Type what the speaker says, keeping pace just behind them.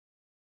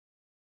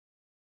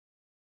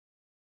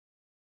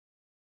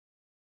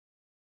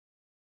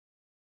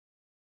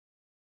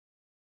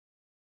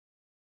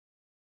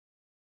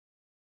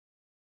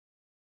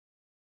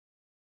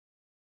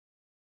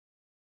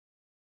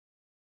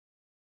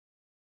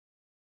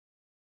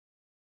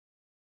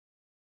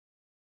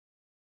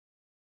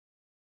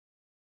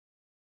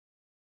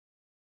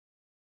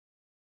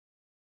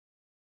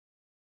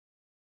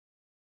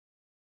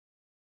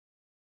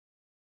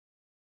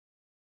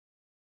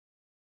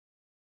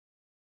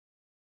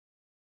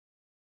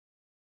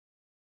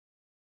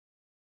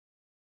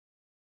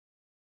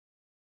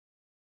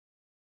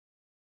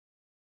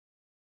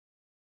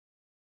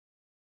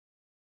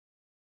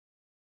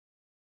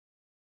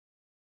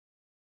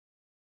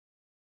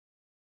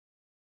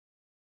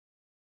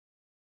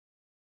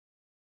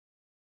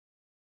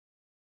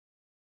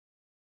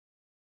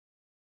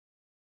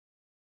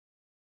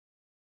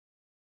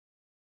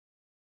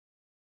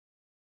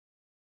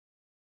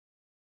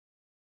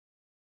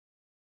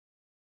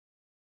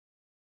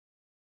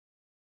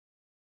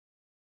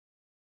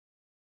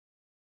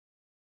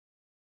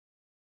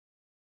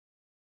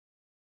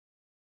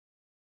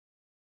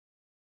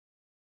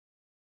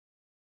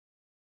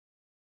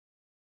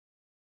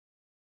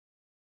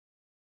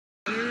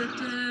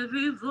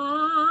every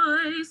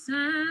voice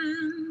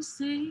and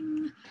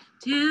sing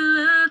till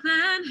earth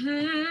and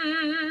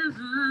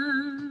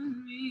heaven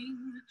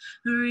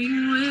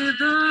ring with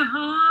the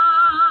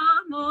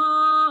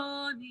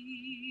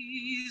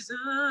harmonies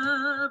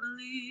of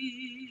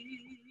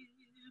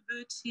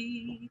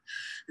liberty.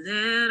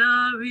 Let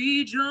our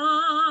rejoicing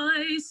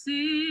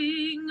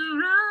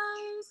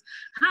rise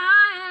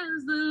high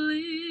as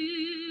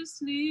the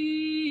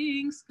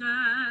listening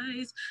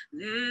skies.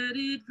 Let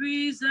it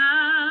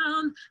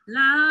resound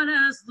loud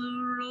as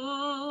the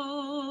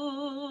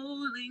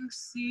rolling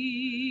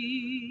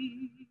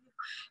sea.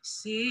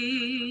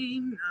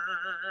 Sing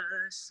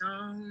a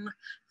song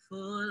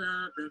full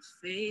of the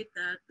faith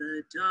that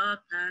the dark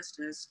past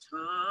has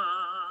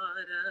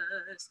taught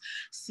us.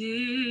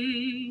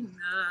 Sing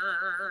a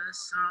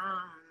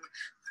song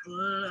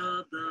full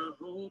of the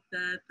hope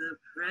that the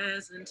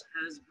present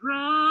has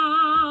brought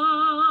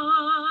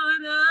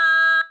us.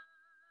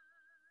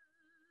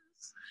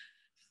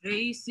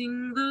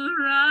 Facing the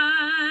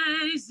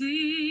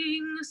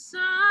rising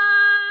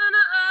sun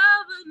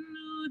of a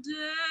new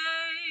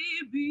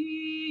day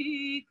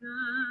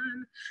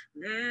begun,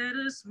 let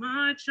us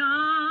march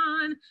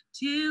on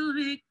till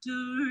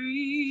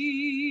victory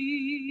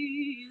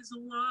is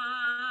won.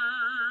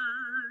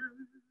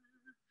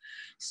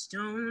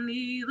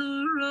 Stony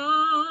the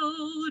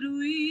road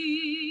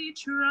we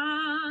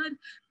trod,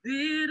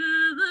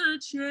 bitter the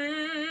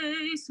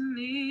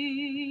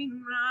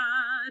chastening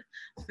rod,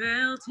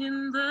 felt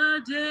in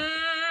the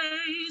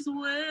days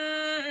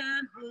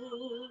when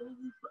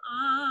hope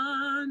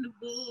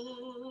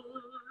unborn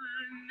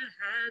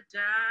had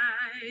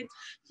died,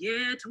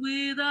 yet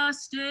with our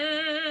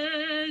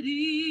steady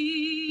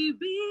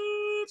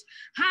beat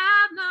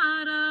have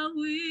not our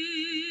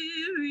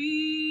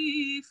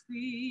weary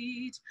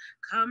feet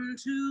come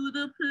to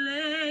the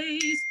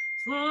place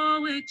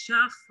for which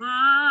our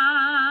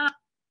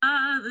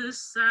Father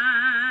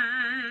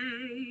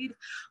sighed.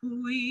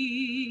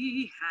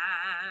 We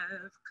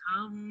have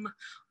come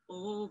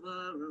over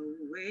a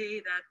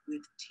way that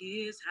with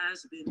tears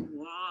has been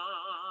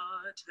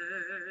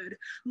watered.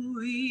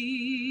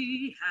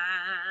 We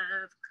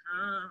have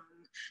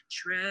come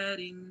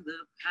treading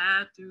the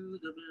path through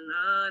the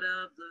blood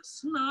of the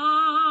slaughtered.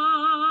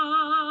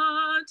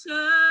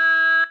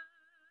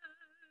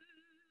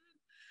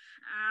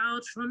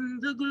 Out from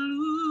the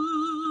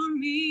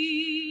gloomy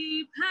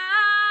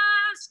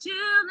past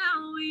till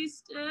now we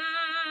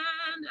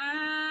stand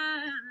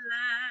at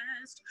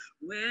last,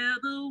 where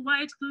the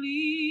white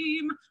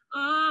gleam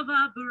of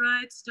our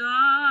bright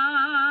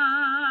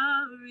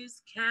star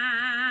is cast.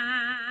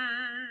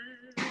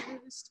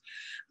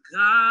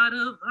 God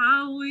of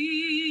our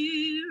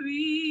weary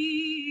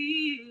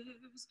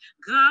years,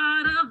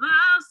 God of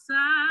our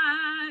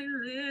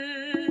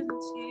silent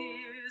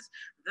tears,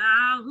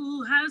 thou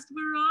who hast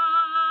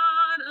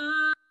brought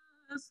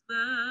us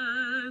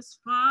thus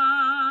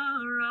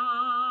far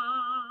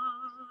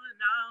on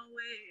our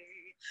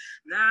way,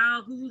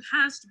 thou who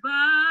hast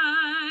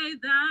by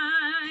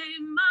thy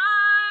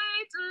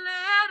might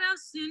led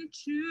us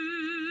into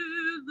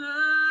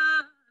the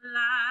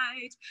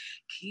light,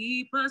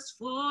 keep us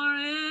forever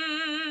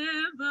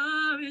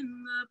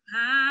in the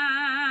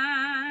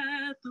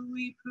path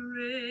we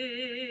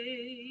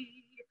pray.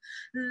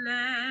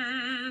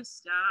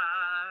 Lest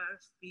our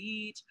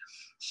feet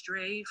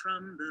stray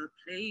from the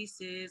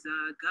places,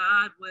 our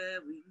God, where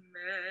we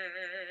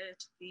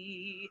met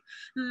thee.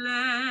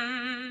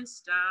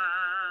 Lest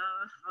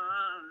our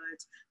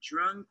hearts,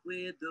 drunk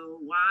with the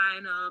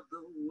wine of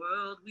the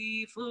world,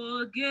 we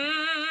forget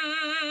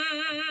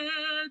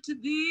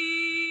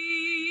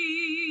thee.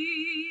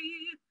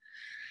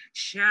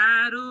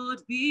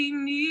 Shadowed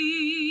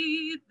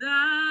beneath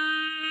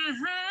thy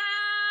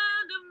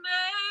hand,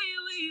 may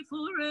we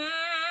forever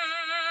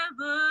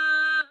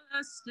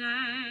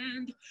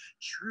stand,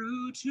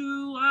 true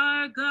to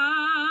our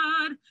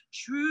God,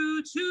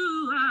 true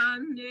to our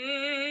native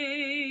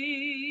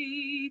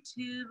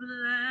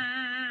land.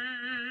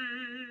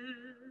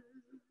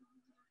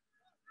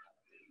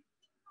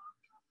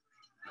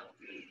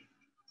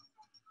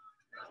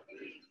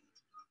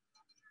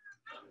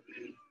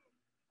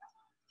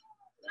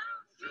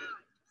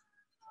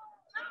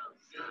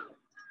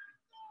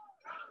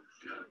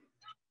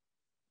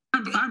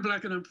 I'm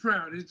Black and I'm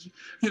proud. It's,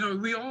 you know,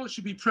 we all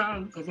should be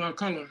proud of our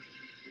color.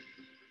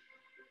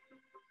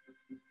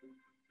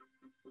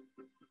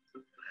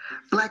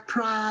 Black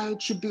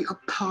pride should be a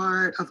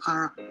part of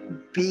our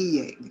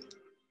being.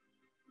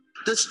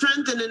 The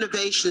strength and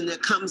innovation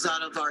that comes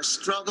out of our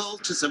struggle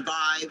to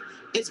survive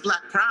is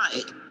Black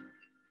pride.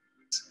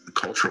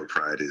 Cultural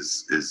pride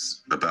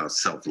is about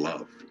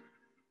self-love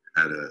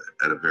at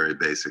a very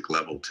basic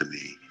level to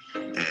me,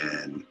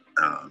 and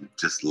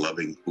just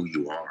loving who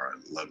you are,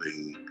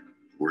 loving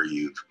where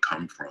you've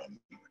come from.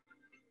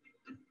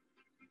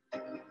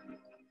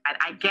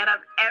 I get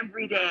up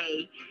every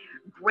day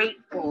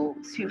grateful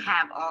to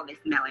have all this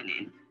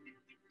melanin.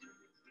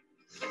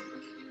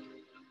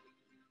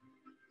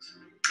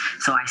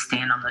 So I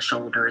stand on the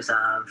shoulders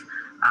of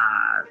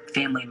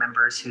family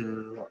members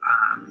who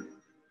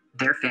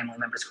their family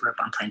members grew up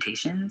on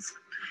plantations,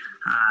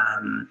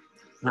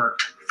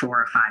 worked 4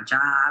 or 5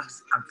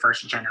 jobs. I'm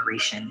first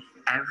generation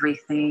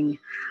everything.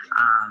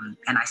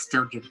 And I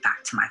still give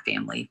back to my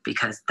family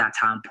because that's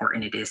how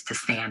important it is to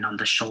stand on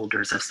the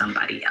shoulders of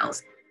somebody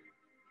else.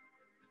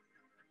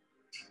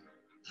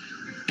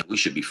 We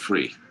should be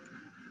free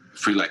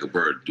like a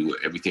bird, do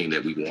everything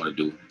that we want to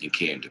do and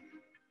can do.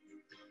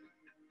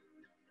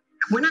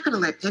 We're not going to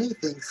let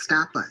anything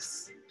stop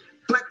us.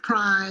 Black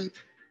pride,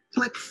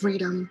 Black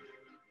freedom,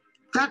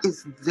 that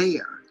is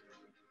there.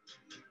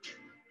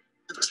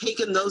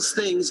 Taken those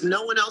things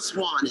no one else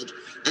wanted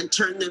and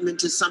turned them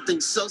into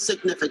something so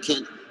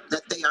significant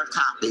that they are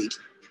copied.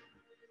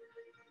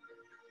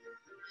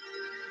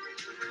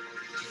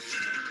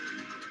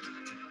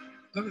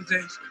 Other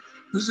days,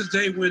 this is a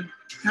day when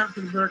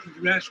African Americans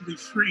were actually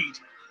freed,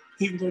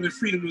 even though their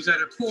freedom was at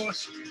a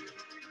cost.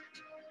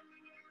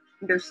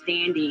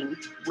 Understanding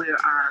where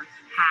our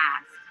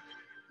past,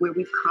 where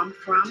we've come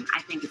from,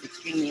 I think is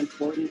extremely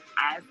important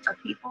as a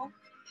people.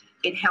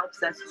 It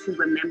helps us to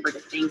remember the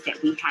things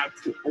that we had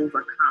to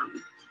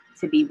overcome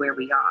to be where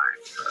we are.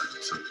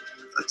 So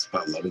that's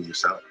about loving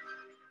yourself.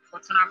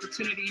 What's an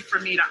opportunity for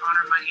me to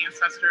honor my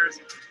ancestors?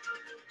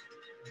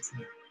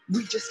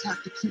 We just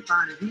have to keep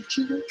on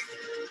reaching,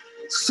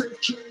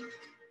 searching,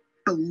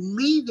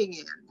 believing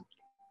in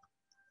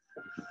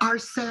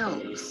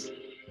ourselves.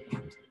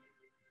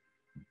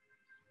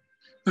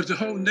 But the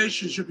whole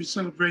nation should be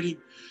celebrating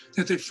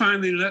that they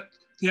finally let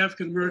the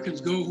African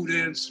Americans go who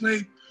they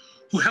enslaved,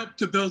 who helped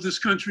to build this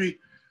country.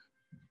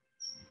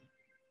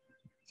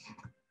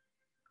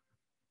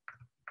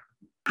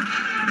 My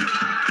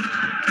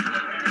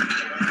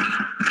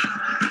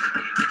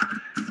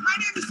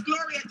name is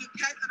Gloria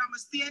Duquette, and I'm a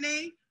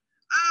CNA.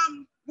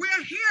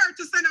 We're here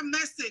to send a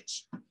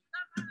message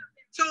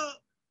to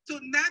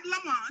Ned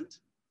Lamont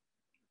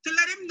to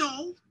let him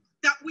know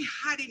that we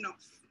had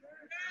enough.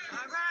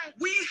 All right.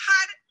 We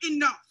had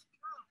enough.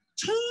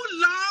 Too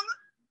long,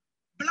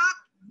 Black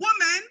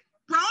women,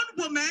 brown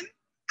women,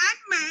 and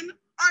men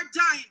are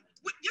dying.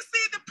 You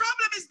see, the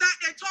problem is that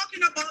they're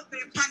talking about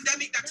the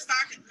pandemic that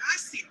started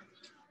last year.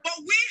 But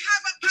we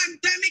have a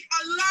pandemic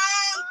a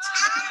long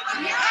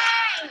time ago.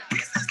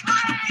 This is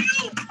not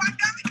new. The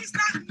pandemic is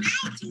not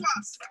new to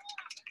us.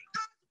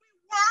 Because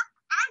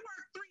I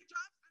work 3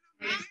 jobs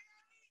and I'm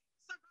barely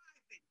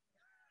surviving.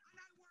 And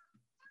I work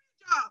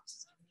 3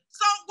 jobs.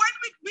 So when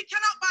we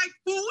cannot buy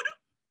food,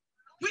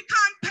 we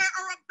can't pay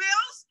our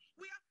bills,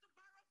 we have to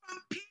borrow from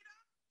Peter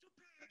to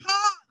pay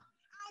Paul.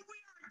 And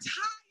we are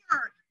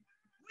tired.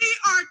 We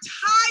are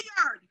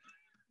tired.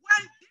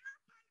 When their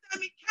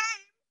pandemic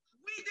came,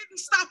 we didn't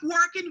stop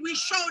working, we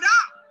showed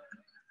up.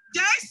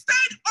 They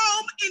stayed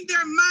home in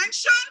their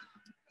mansion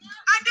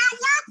and they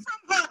worked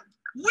from home.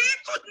 We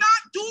could not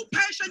do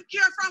patient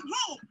care from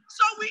home,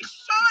 so we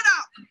showed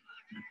up.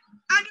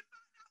 And the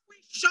fact that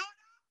we showed up,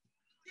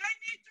 they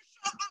need to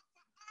show up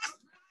for us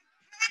by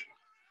paying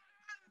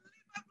a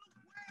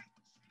livable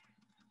wage.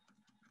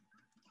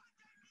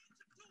 What they need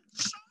to do,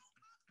 show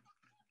up for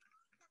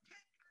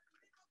paying a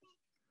livable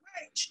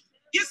wage.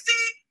 You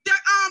see,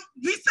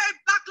 we say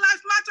Black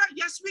Lives Matter.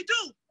 Yes, we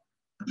do.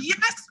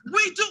 Yes,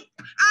 we do.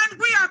 And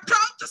we are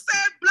proud to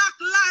say Black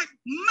Lives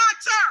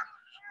Matter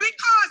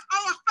because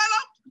our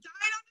fellow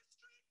died on the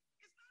street.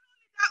 It's not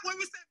only that when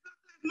we say Black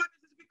Lives Matter,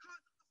 it's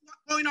because of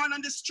what's going on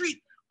the street.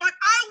 But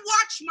I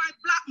watch my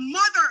Black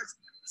mothers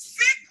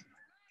sick in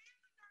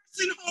the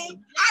nursing home.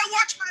 I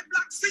watch my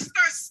Black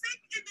sisters sick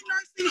in the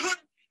nursing home,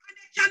 and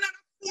they cannot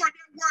afford.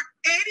 They work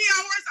 80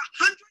 hours,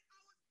 100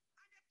 hours,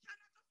 and they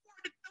cannot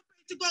afford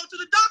to go to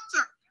the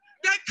doctor.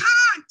 They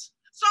can't.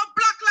 So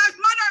Black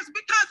Lives Matter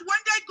because when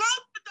they go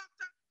to the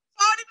doctor,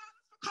 $40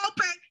 for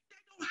copay,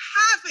 they don't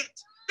have it.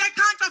 They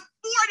can't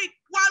afford it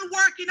while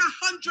working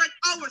 100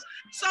 hours.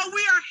 So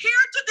we are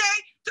here today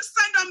to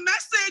send a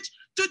message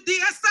to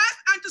DSS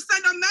and to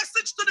send a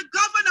message to the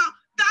governor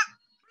that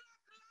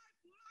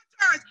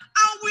Black Lives Matter.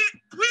 And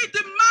we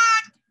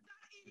demand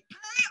that he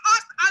pay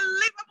us a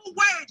livable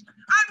wage.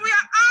 And we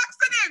are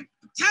asking him,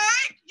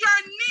 take your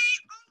knee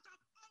out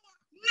of our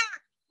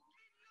neck.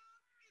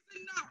 Enough is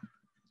enough.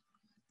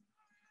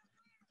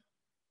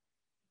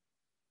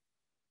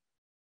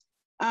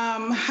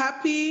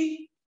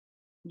 Happy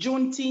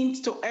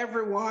Juneteenth to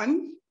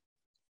everyone.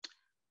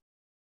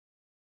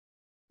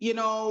 You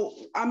know,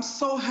 I'm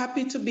so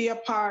happy to be a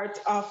part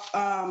of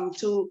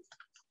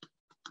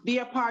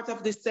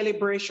this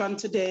celebration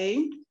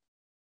today.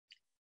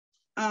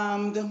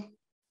 And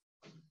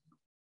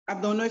I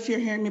don't know if you're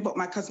hearing me, but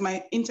because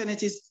my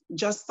internet is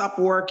just stopped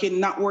working,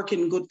 not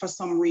working good for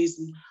some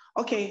reason.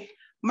 Okay,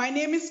 my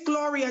name is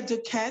Gloria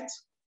Duquette.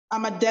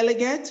 I'm a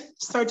delegate,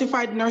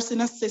 certified nursing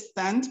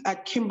assistant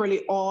at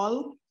Kimberly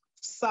Hall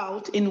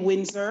South in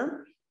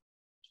Windsor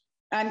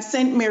and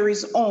St.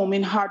 Mary's Home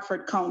in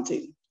Hartford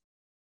County.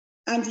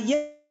 And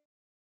yet,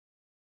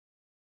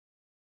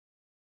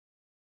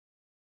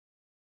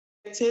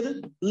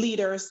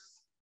 leaders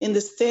in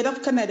the state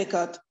of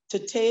Connecticut to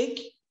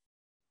take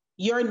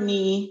your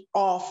knee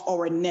off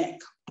our neck.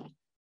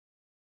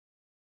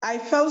 I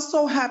felt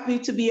so happy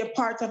to be a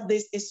part of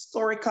this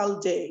historical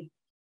day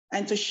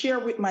and to share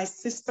with my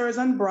sisters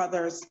and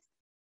brothers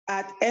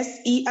at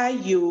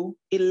SEIU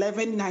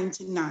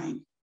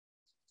 1199,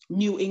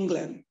 New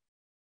England.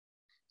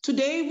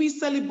 Today, we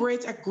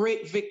celebrate a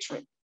great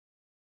victory.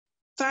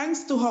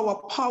 Thanks to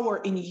our power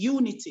in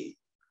unity,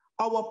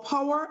 our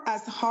power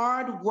as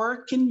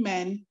hard-working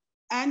men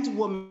and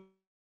women,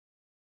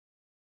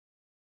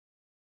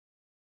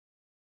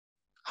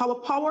 our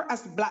power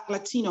as Black,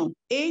 Latino,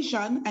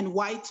 Asian, and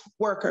white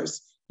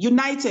workers,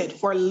 united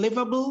for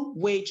livable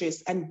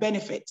wages and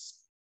benefits,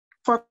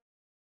 for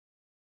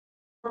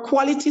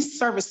quality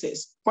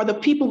services for the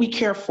people we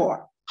care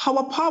for,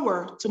 our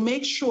power to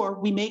make sure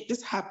we make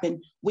this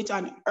happen with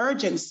an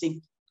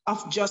urgency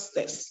of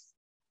justice.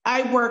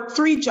 I work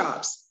 3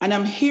 jobs, and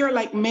I'm here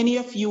like many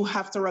of you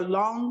after a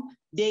long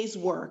day's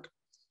work.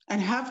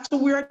 And after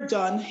we're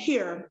done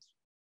here,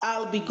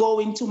 I'll be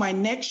going to my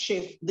next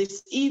shift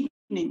this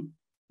evening.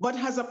 But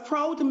as a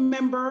proud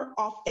member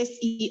of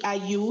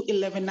SEIU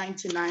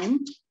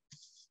 1199,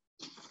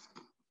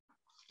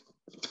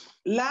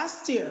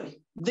 last year,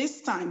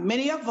 this time,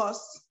 many of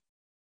us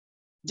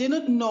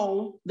didn't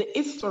know the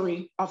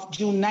history of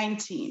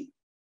Juneteenth.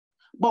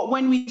 But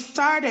when we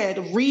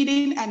started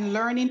reading and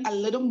learning a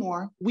little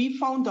more, we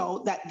found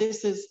out that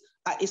this is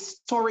a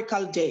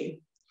historical day.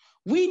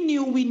 We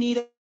knew we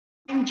needed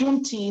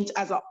Juneteenth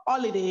as a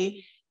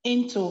holiday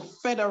into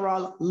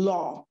federal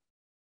law.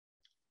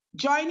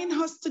 Joining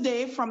us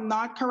today from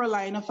North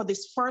Carolina for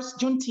this first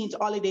Juneteenth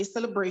holiday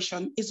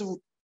celebration is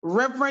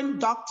Reverend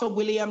Dr.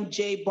 William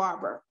J.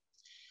 Barber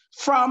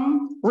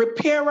from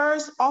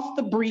Repairers of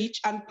the Breach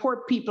and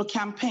Poor People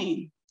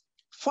campaign.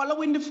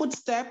 Following the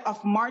footsteps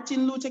of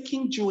Martin Luther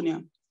King Jr.,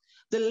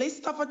 the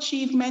list of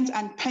achievements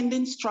and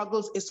pending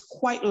struggles is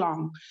quite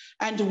long,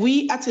 and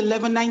we at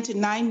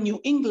 1199 New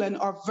England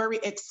are very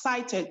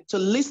excited to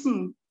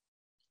listen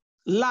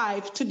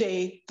live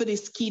today to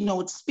this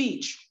keynote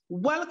speech.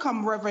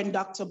 Welcome, Reverend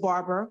Dr.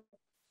 Barber,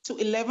 to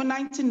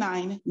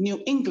 1199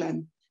 New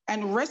England,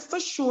 and rest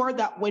assured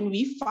that when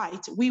we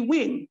fight, we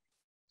win.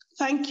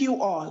 Thank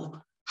you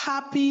all.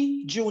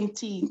 Happy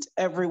Juneteenth,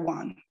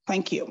 everyone.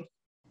 Thank you.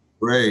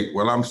 Great.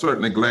 Well, I'm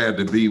certainly glad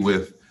to be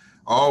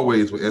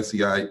always with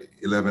SEI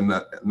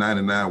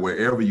 1199,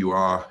 wherever you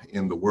are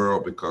in the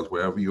world, because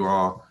wherever you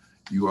all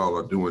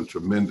are doing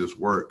tremendous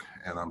work.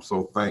 And I'm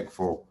so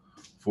thankful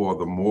for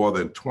the more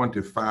than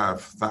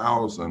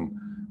 25,000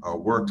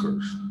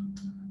 workers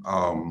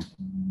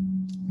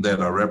that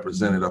are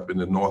represented up in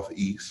the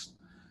Northeast.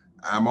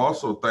 I'm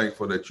also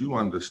thankful that you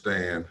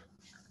understand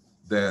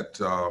that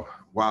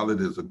while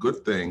it is a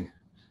good thing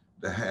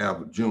to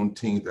have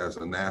Juneteenth as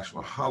a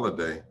national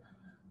holiday,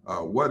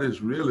 what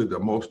is really the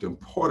most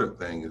important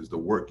thing is the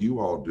work you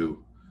all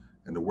do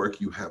and the work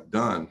you have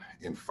done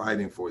in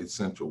fighting for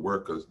essential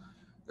workers,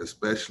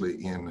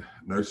 especially in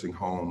nursing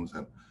homes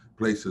and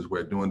places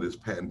where during this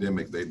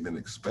pandemic, they've been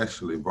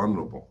especially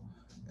vulnerable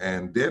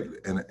and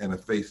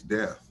have faced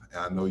death.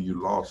 And I know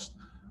you lost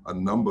a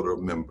number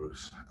of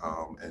members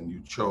and you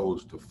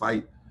chose to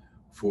fight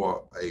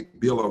for a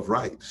Bill of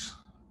Rights.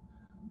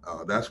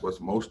 That's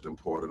what's most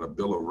important, a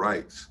Bill of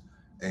Rights.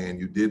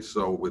 And you did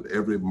so with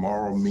every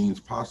moral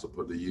means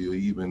possible to you,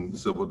 even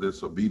civil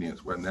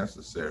disobedience where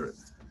necessary.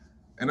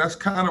 And that's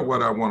kind of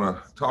what I want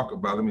to talk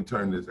about. Let me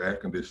turn this air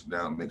conditioner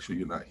down and make sure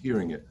you're not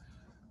hearing it.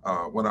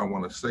 What I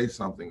want to say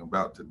something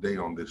about today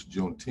on this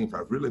Juneteenth,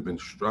 I've really been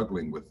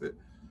struggling with it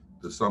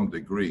to some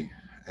degree.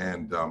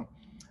 And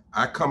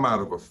I come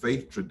out of a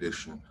faith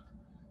tradition,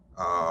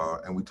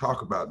 and we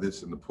talk about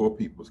this in the Poor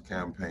People's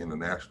Campaign, the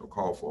National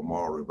Call for a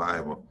Moral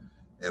Revival,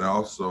 and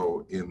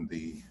also in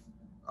the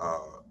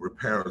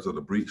Repairers of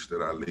the Breach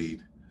that I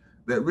lead,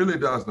 that really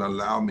doesn't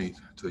allow me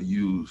to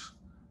use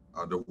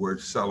the word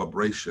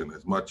celebration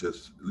as much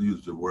as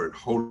use the word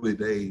holy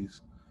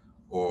days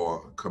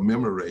or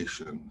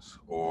commemorations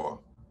or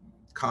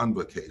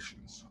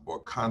convocations or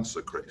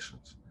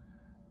consecrations.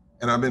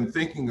 And I've been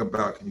thinking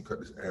about, can you cut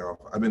this air off?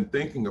 I've been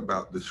thinking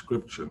about the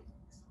scripture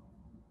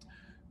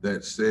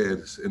that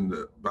says in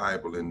the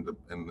Bible, in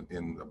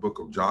the book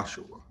of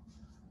Joshua,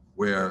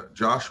 where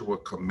Joshua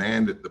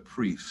commanded the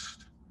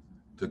priest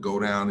to go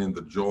down in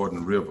the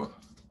Jordan River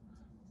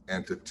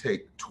and to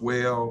take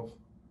 12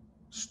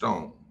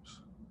 stones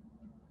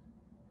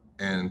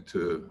and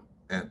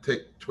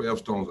take 12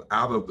 stones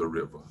out of the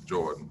river,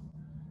 Jordan,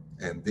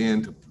 and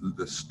then to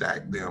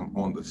stack them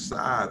on the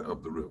side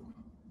of the river.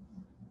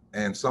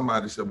 And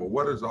somebody said, well,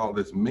 what does all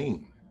this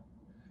mean?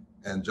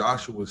 And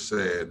Joshua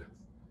said,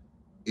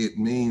 it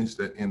means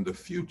that in the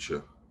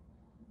future,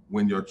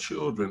 when your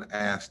children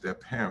ask their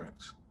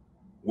parents,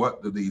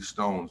 what do these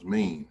stones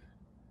mean?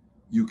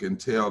 You can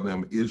tell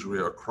them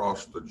Israel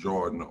crossed the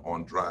Jordan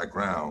on dry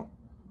ground,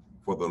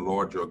 for the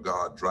Lord your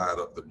God dried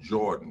up the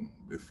Jordan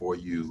before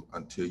you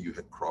until you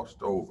had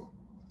crossed over.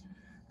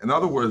 In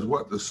other words,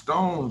 what the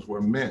stones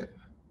were meant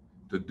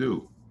to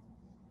do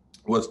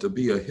was to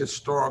be a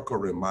historical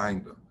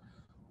reminder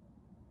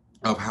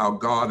of how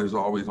God is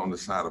always on the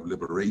side of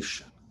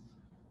liberation,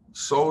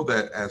 so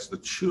that as the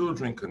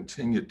children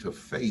continued to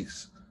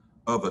face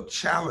other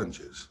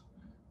challenges,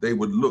 they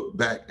would look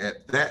back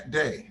at that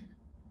day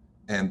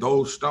and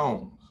those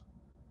stones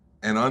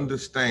and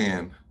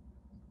understand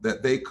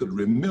that they could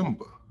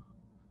remember.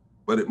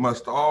 But it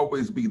must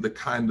always be the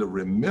kind of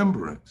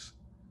remembrance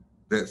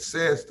that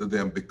says to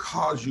them,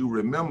 because you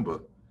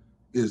remember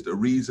is the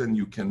reason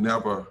you can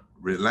never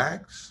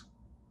relax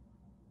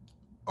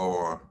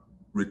or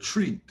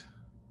retreat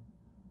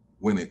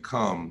when it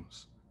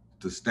comes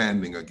to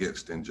standing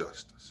against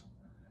injustice.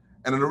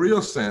 And in a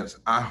real sense,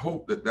 I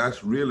hope that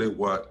that's really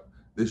what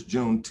this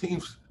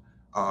Juneteenth,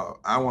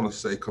 I want to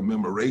say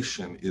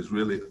commemoration is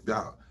really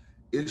about.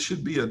 It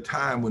should be a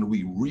time when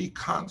we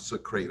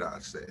reconsecrate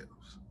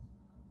ourselves.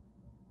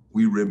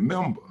 We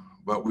remember,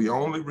 but we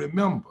only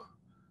remember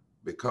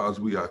because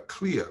we are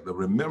clear. The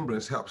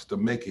remembrance helps to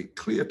make it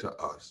clear to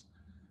us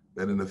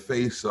that in the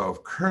face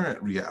of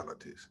current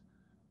realities,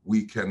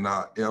 we can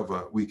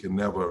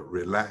never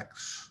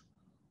relax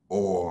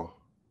or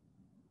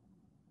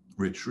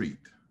retreat.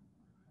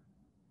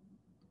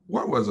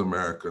 What was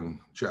American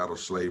chattel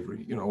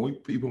slavery? You know,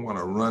 people want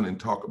to run and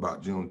talk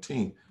about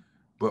Juneteenth,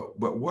 but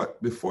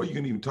what, before you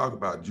can even talk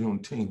about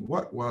Juneteenth,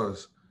 what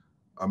was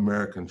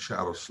American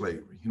chattel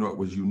slavery? You know, it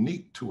was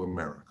unique to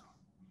America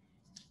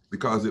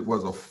because it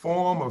was a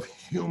form of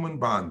human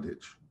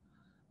bondage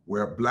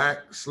where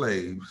Black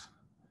slaves,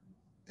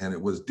 and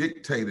it was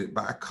dictated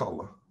by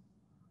color.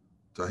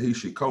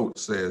 Ta-Nehisi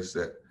Coates says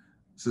that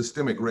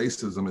systemic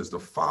racism is the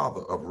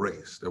father of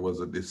race. There was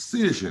a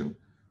decision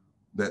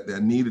that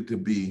there needed to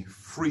be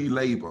free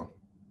labor,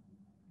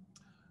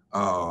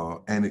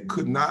 and it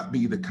could not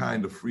be the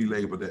kind of free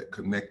labor that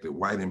connected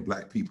white and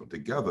Black people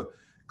together,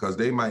 because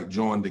they might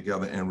join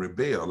together and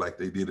rebel like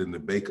they did in the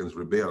Bacon's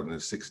Rebellion in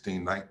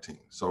 1619.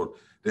 So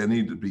there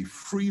needed to be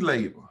free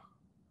labor,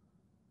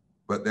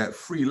 but that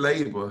free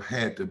labor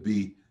had to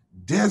be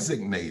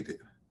designated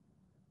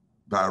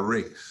by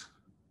race,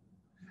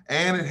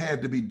 and it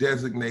had to be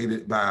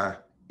designated by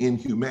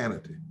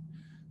inhumanity,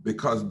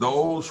 because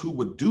those who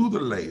would do the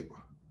labor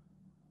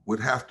would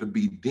have to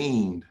be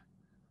deemed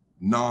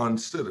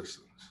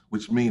non-citizens,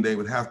 which means they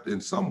would have to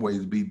in some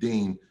ways be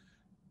deemed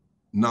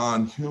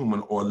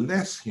non-human or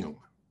less human,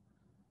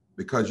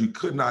 because you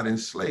could not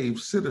enslave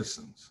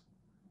citizens.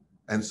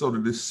 And so the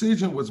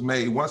decision was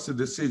made, once the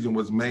decision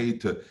was made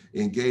to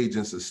engage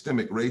in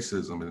systemic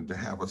racism and to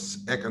have an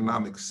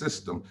economic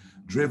system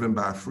driven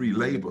by free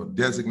labor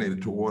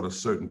designated toward a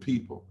certain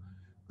people,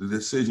 the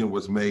decision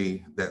was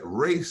made that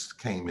race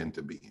came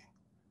into being.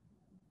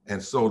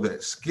 And so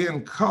that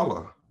skin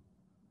color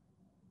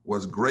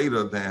was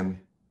greater than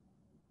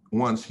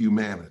one's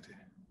humanity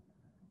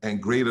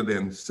and greater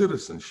than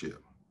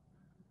citizenship.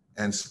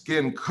 And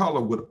skin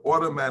color would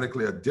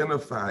automatically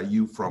identify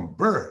you from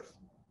birth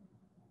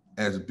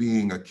as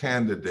being a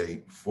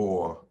candidate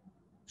for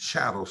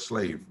chattel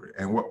slavery.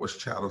 And what was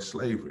chattel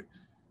slavery?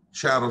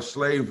 Chattel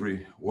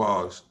slavery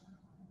was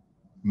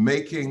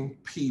making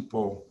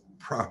people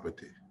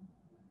property,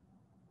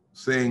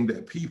 saying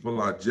that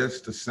people are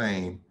just the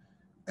same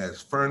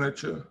as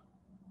furniture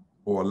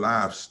or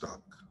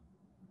livestock.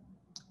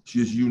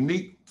 It's a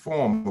unique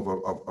form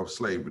of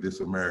slavery, this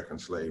American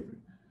slavery.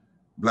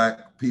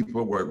 Black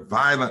people were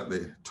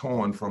violently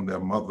torn from their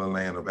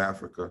motherland of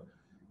Africa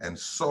and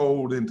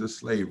sold into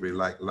slavery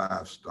like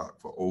livestock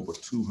for over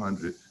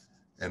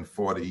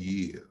 240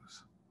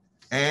 years.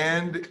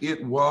 And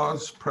it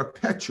was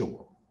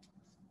perpetual.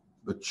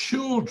 The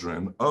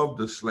children of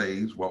the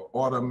slaves were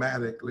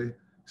automatically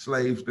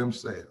slaves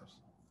themselves.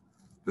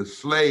 The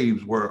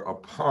slaves were a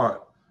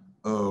part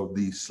of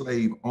the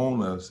slave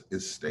owners'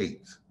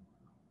 estates.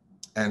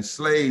 And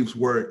slaves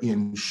were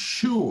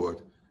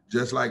insured,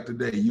 just like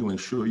today, you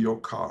insure your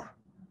car,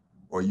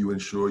 or you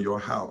insure your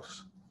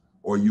house,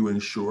 or you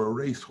insure a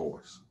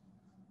racehorse.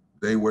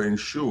 They were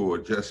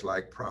insured just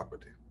like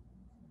property.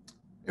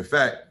 In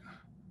fact,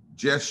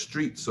 just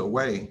streets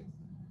away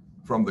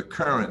from the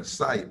current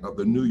site of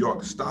the New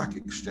York Stock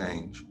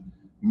Exchange,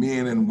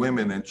 men and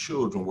women and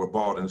children were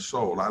bought and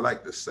sold. I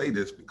like to say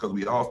this because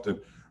we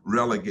often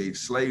relegate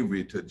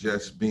slavery to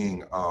just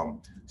being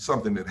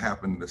something that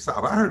happened in the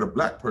South. I heard a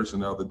Black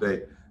person the other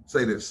day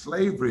say that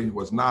slavery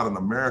was not an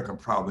American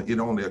problem. It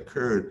only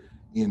occurred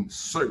in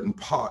certain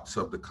parts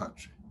of the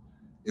country.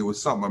 It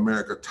was something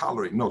America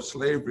tolerated. No,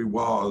 slavery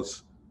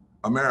was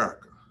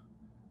America.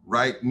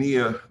 Right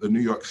near the New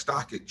York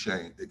Stock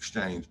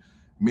Exchange,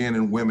 men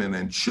and women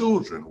and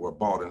children were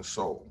bought and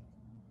sold.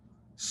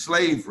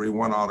 Slavery,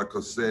 one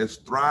article says,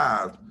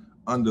 thrived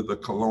under the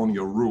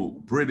colonial rule.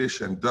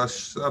 British and Dutch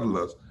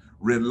settlers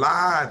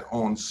relied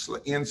on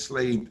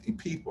enslaved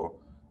people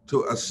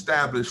to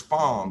establish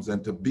farms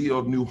and to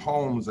build new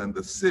homes and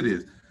the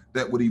cities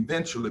that would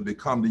eventually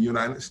become the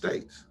United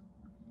States.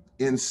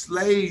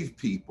 Enslaved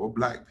people,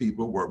 Black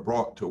people, were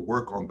brought to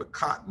work on the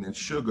cotton and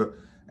sugar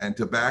and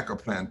tobacco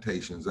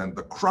plantations, and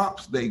the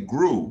crops they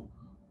grew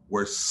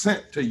were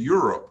sent to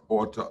Europe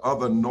or to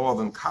other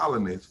northern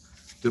colonies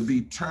to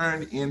be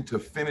turned into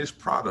finished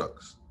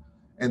products.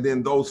 And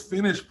then those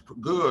finished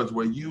goods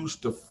were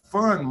used to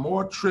fund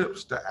more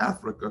trips to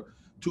Africa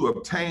to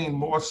obtain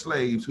more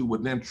slaves who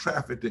would then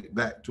traffic it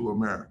back to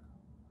America.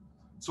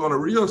 So in a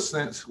real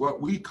sense,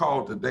 what we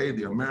call today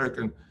the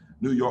American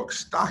New York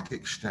Stock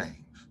Exchange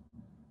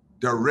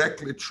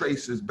directly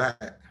traces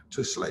back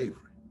to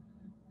slavery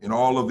in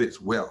all of its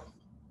wealth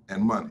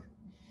and money.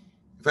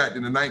 In fact,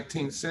 in the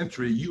 19th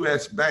century,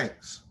 US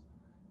banks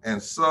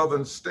and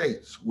southern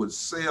states would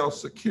sell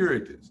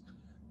securities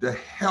to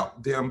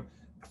help them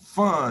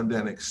fund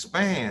and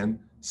expand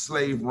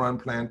slave-run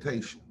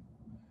plantations.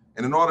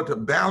 And in order to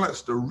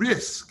balance the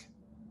risk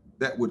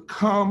that would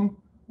come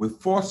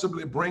with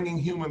forcibly bringing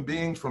human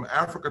beings from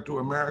Africa to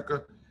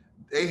America,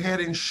 they had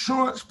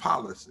insurance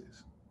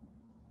policies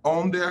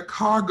on their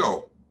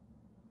cargo.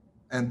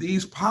 And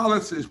these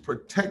policies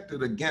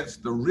protected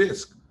against the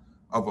risk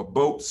of a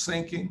boat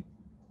sinking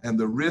and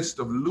the risk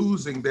of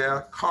losing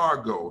their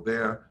cargo,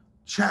 their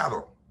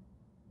chattel,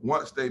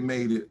 once they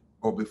made it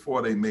or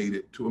before they made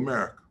it to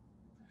America.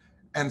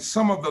 And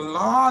some of the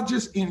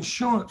largest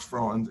insurance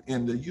funds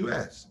in the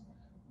US,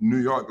 New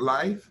York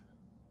Life,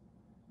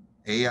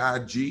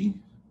 AIG,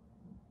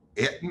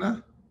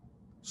 Aetna,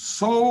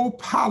 sold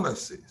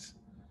policies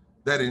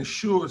that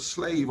ensured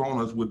slave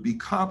owners would be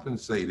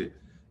compensated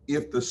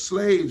if the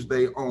slaves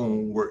they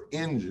owned were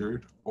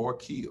injured or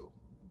killed.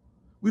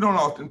 We don't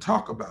often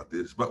talk about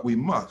this, but we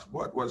must.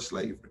 What was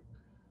slavery?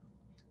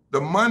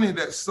 The money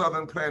that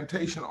Southern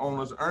plantation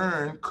owners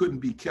earned couldn't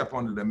be kept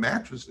under the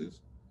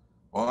mattresses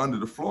or under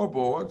the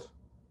floorboards.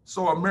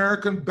 So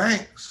American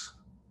banks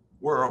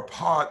were a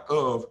part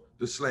of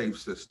the slave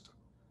system.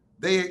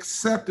 They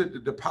accepted the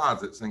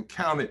deposits and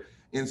counted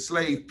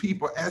enslaved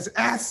people as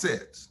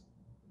assets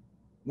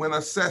when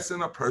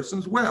assessing a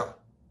person's wealth.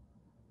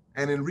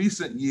 And in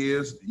recent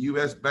years,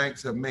 US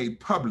banks have made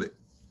public,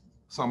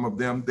 some of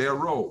them, their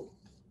role.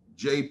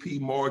 JP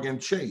Morgan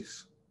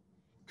Chase,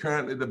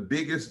 currently the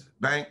biggest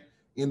bank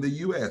in the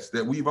US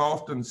that we've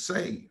often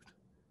saved.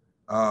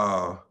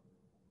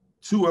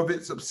 Two of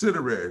its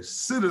subsidiaries,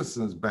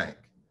 Citizens Bank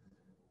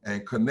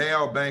and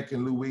Canal Bank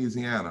in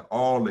Louisiana,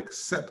 all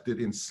accepted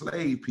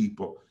enslaved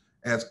people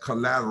as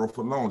collateral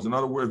for loans. In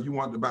other words, if you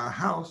wanted to buy a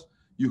house,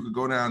 you could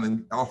go down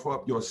and offer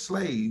up your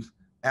slaves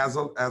as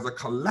a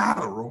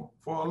collateral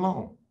for a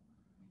loan.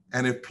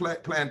 And if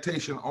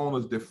plantation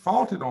owners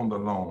defaulted on the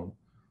loan,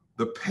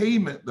 the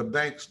payment the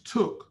banks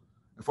took,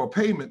 for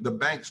payment, the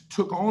banks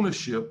took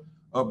ownership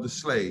of the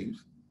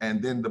slaves,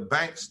 and then the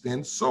banks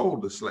then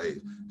sold the slaves,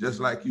 just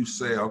like you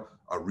sell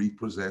a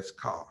repossessed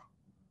car.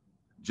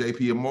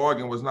 JP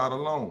Morgan was not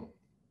alone.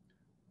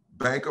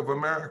 Bank of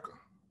America,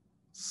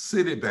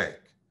 Citibank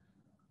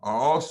are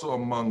also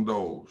among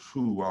those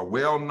who are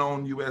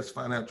well-known US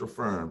financial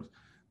firms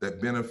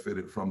that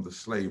benefited from the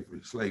slave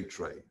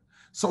trade.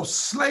 So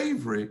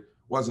slavery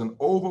was an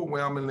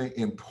overwhelmingly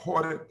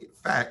important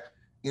fact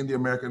in the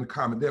American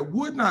economy. There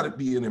would not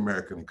be an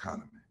American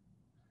economy.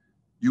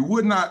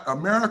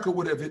 America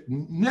would have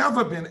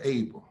never been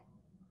able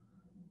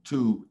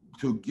to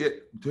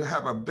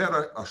have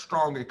a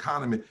strong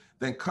economy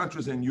than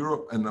countries in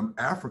Europe and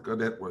Africa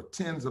that were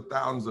tens of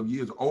thousands of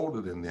years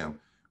older than them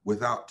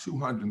without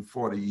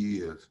 240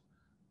 years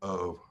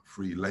of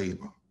free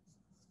labor.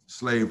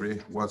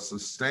 Slavery was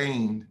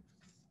sustained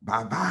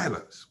by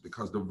violence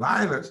because the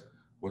violence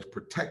was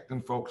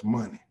protecting folks'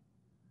 money.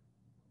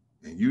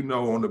 And you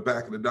know, on the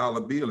back of the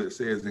dollar bill, it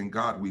says, "In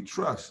God we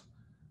trust."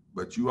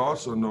 But you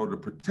also know to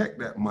protect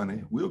that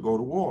money, we'll go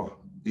to war,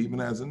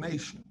 even as a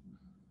nation.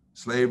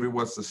 Slavery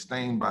was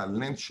sustained by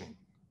lynching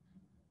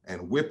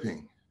and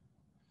whipping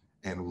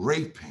and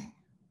raping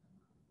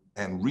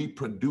and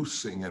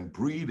reproducing and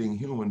breeding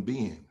human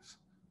beings,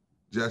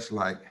 just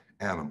like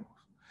animals.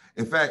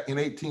 In fact, in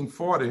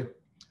 1840,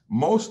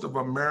 most of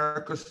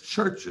America's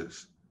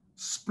churches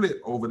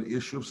split over the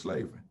issue of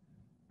slavery.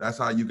 That's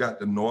how you got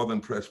the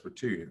Northern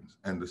Presbyterians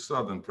and the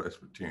Southern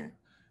Presbyterians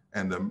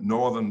and the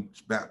Northern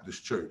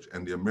Baptist Church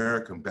and the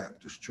American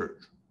Baptist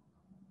Church.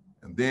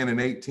 And then in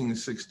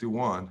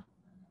 1861,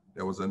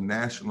 there was a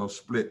national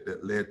split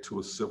that led to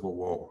a civil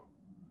war.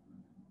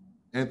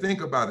 And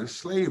think about it,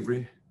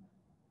 slavery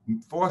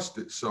forced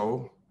it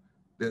so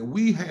that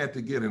we had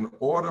to get an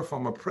order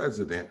from a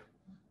president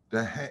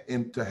to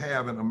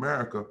have in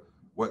America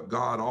what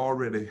God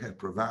already had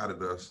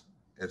provided us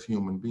as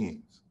human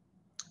beings.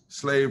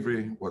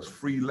 Slavery was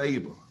free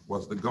labor,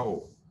 was the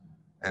goal.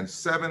 And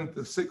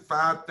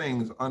 5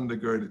 things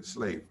undergirded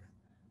slavery.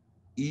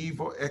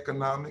 Evil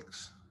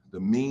economics, the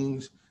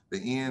means, the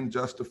end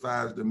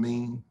justifies the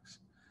means.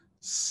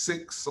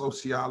 Sick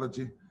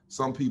sociology,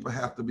 some people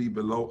have to be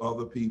below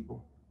other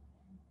people.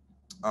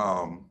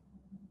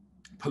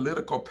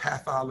 Political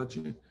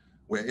pathology,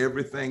 where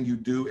everything you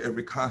do,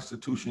 every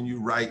constitution you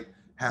write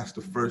has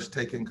to first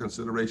take in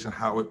consideration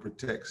how it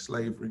protects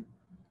slavery.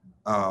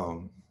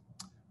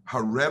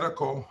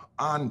 Heretical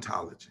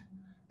ontology,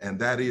 and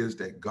that is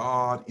that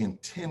God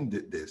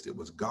intended this, it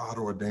was God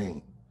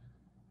ordained.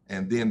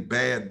 And then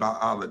bad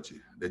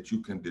biology, that you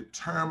can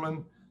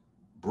determine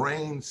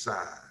brain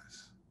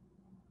size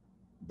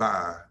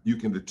you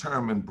can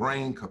determine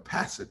brain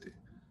capacity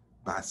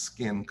by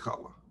skin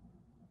color.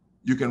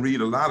 You can read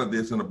a lot of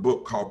this in a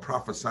book called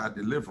Prophesied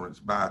Deliverance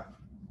by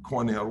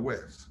Cornel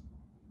West.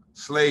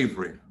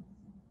 Slavery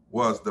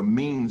was the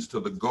means to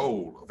the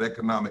goal of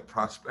economic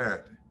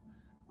prosperity.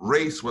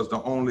 Race was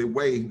the only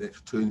way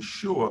to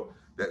ensure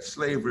that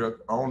slavery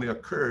only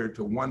occurred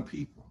to one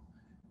people.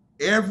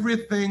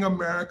 Everything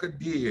America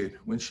did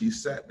when she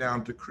sat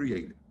down to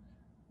create it,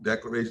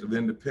 Declaration of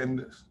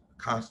Independence,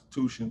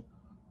 Constitution,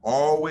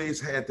 always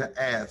had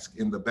to ask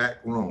in the back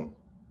room,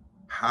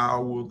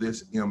 how will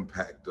this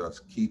impact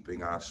us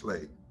keeping our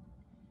slaves?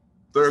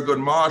 Thurgood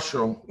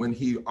Marshall, when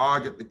he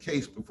argued the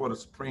case before the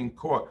Supreme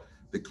Court,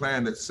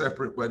 declaring that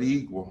separate but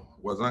equal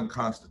was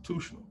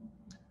unconstitutional,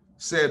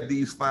 said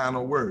these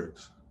final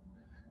words: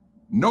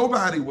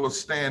 nobody will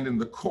stand in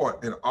the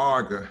court and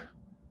argue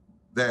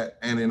that,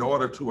 and in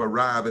order to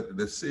arrive at the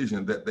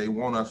decision that they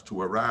want us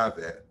to arrive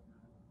at,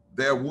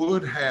 there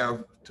would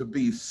have to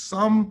be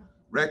some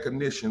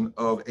recognition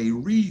of a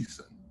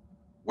reason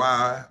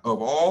why,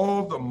 of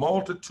all the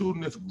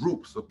multitudinous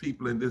groups of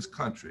people in this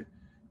country,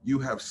 you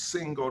have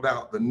singled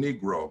out the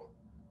Negro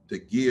to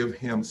give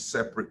him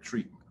separate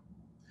treatment.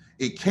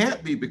 It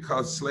can't be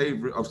because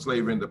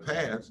slavery in the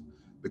past,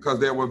 because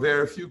there were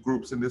very few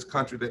groups in this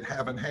country that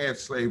haven't had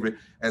slavery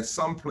at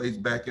some place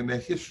back in their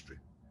history.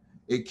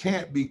 It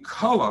can't be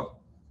color,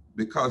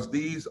 because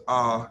these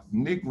are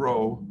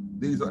Negroes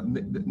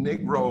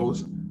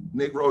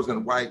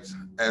and whites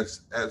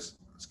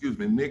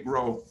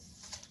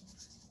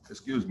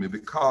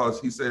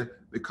because he said,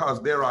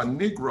 because there are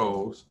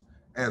Negroes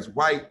as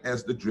white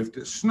as the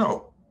drifted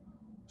snow.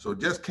 So it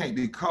just can't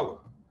be color.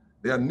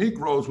 There are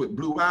Negroes with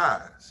blue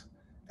eyes.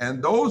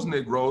 And those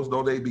Negroes,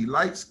 though they be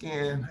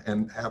light-skinned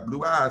and have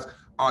blue eyes,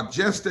 are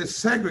just as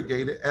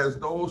segregated as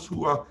those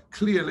who are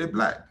clearly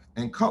black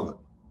and colored.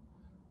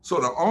 So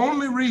the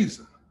only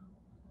reason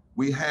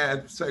we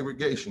had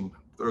segregation,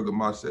 Thurgood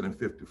Marshall said in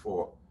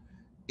 '54,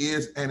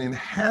 is an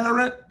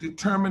inherent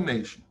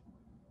determination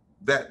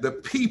that the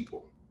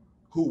people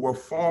who were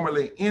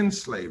formerly in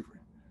slavery,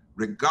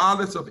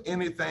 regardless of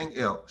anything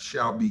else,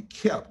 shall be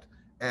kept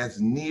as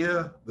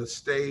near the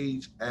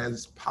stage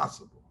as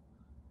possible.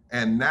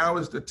 And now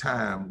is the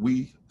time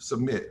we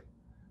submit.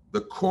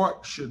 The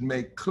court should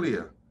make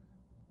clear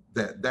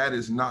that that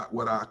is not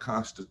what our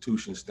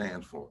Constitution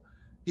stands for.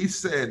 He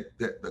said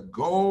that the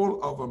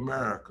goal of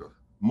America,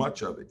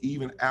 much of it,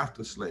 even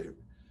after slavery,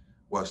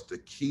 was to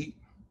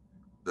keep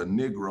the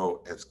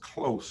Negro as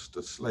close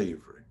to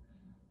slavery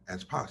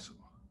as possible.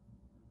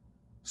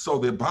 So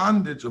the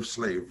bondage of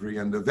slavery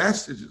and the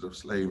vestiges of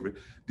slavery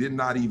did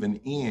not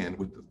even end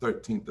with the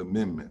 13th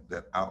Amendment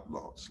that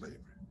outlawed slavery.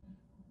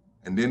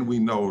 And then we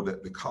know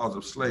that because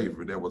of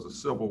slavery, there was a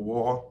civil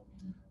war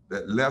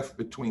that left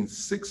between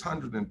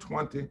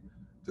 620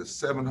 to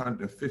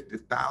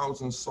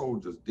 750,000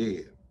 soldiers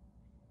dead,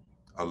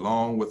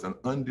 along with an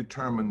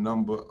undetermined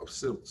number of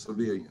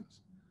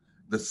civilians.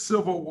 The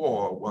Civil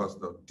War was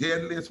the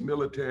deadliest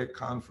military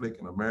conflict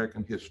in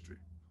American history,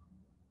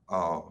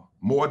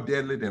 more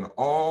deadly than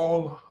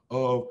all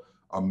of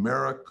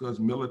America's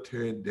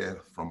military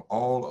death from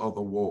all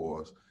other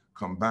wars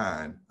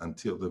combined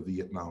until the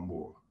Vietnam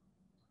War.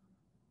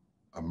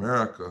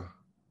 America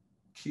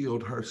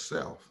killed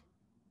herself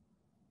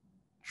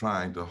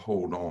trying to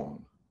hold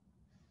on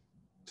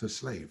to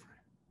slavery.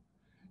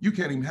 You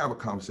can't even have a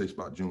conversation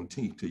about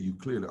Juneteenth till you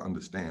clearly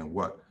understand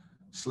what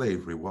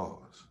slavery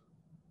was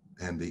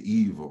and the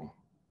evil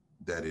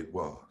that it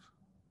was.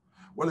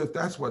 Well, if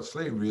that's what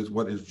slavery is,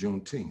 what is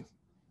Juneteenth?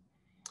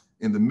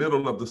 In the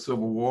middle of the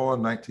Civil War,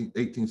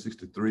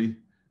 1863,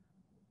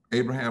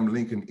 Abraham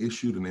Lincoln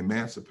issued an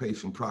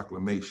Emancipation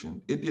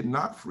Proclamation. It did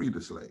not free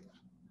the slaves.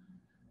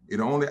 It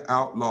only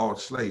outlawed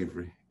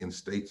slavery in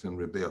states in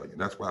rebellion.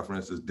 That's why, for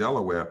instance,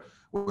 Delaware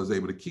was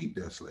able to keep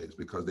their slaves,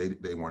 because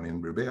they weren't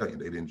in rebellion.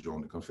 They didn't join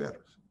the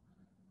Confederates.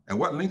 And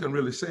what Lincoln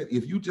really said,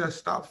 if you just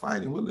stop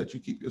fighting, we'll let you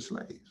keep your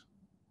slaves.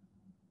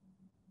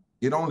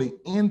 It only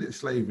ended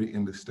slavery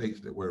in the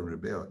states that were in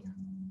rebellion.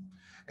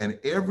 And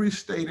every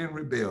state in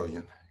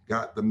rebellion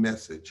got the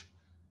message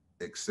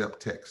except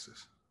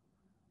Texas.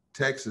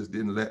 Texas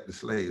didn't let the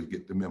slaves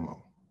get the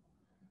memo.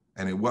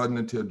 And it wasn't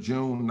until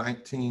June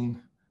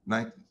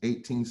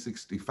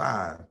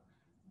 1865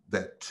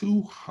 that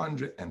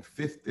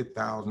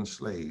 250,000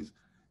 slaves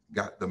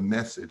got the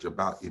message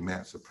about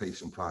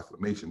Emancipation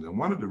Proclamation. And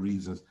one of the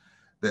reasons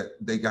that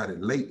they got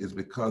it late is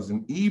because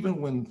even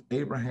when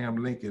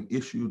Abraham Lincoln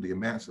issued the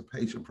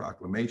Emancipation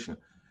Proclamation,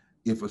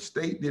 if a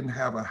state didn't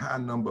have a high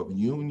number of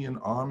Union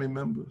Army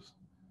members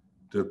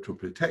to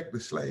protect the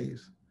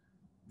slaves,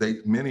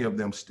 many of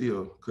them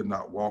still could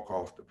not walk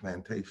off the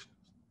plantations.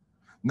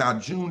 Now,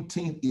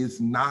 Juneteenth is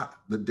not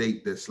the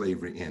date that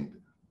slavery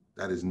ended.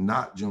 That is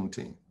not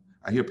Juneteenth.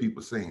 I hear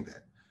people saying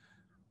that.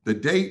 The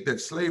date that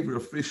slavery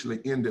officially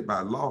ended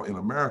by law in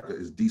America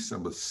is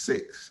December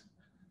 6,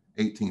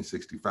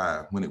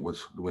 1865, when the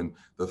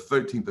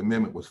 13th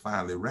Amendment was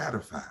finally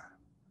ratified.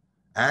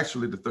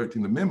 Actually, the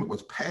 13th Amendment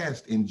was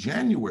passed in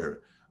January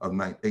of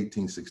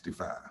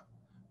 1865,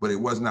 but it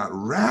was not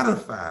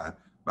ratified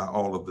by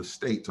all of the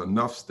states,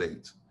 enough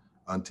states,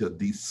 until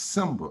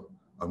December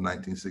of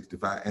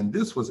 1965. And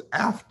this was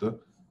after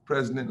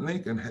President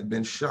Lincoln had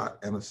been shot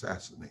and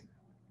assassinated.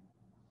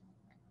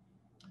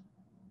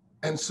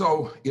 And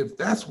so if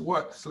that's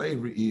what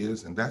slavery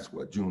is, and that's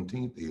what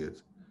Juneteenth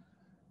is,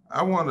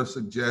 I want to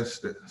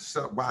suggest that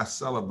why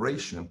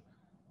celebration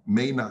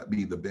may not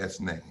be the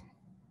best name.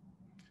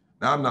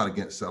 Now, I'm not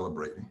against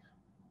celebrating,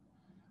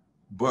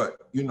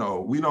 but we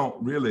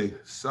don't really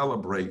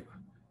celebrate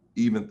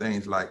even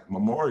things like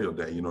Memorial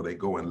Day. They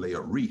go and lay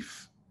a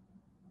wreath.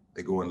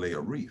 They go and lay a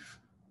wreath.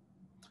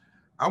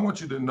 I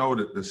want you to know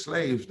that the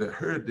slaves that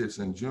heard this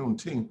in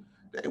Juneteenth,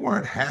 they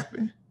weren't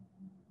happy.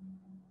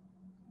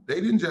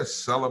 They didn't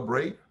just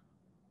celebrate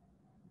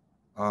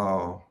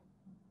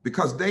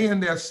because they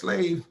and their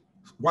slave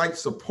white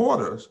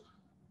supporters,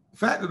 the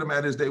fact of the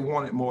matter is they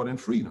wanted more than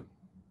freedom.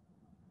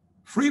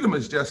 Freedom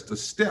is just a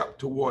step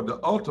toward the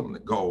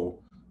ultimate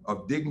goal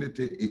of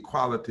dignity,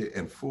 equality,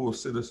 and full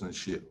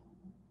citizenship.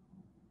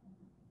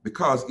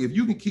 Because if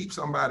you can keep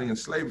somebody in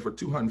slavery for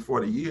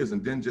 240 years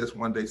and then just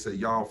one day say,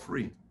 y'all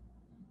free,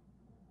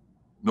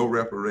 no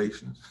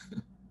reparations,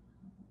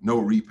 no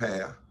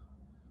repair,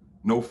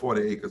 no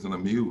 40 acres and a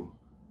mule,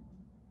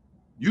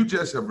 you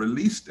just have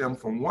released them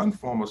from one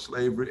form of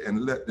slavery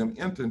and let them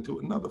enter into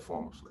another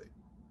form of slavery.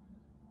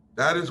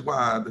 That is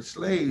why the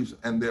slaves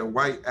and their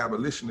white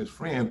abolitionist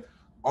friends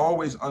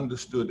always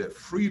understood that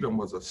freedom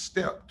was a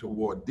step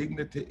toward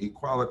dignity,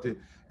 equality,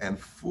 and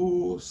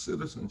full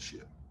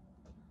citizenship.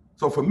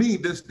 So for me,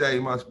 this day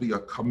must be a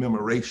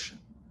commemoration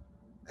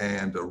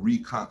and a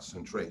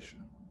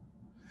reconcentration.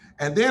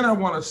 And then I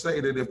want to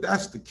say that if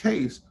that's the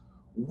case,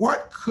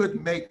 what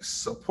could make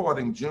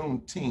supporting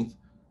Juneteenth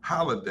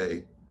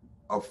holiday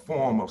a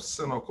form of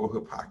cynical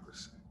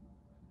hypocrisy?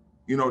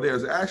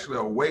 There's actually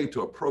a way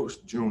to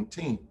approach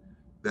Juneteenth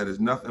that is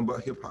nothing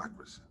but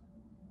hypocrisy.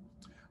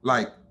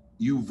 Like,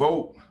 you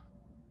vote,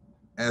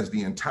 as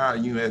the entire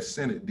US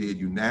Senate did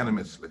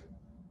unanimously,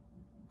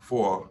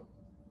 for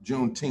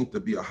Juneteenth to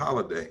be a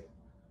holiday,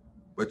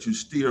 but you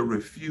still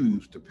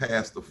refuse to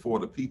pass the For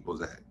the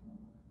People's Act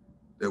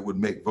that would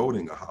make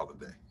voting a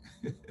holiday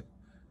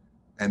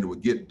and it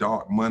would get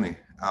dark money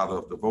out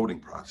of the voting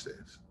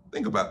process.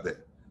 Think about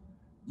that.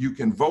 You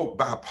can vote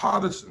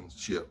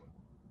bipartisanship.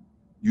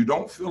 You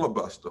don't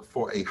filibuster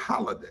for a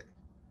holiday.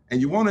 And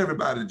you want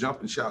everybody to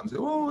jump and shout and say,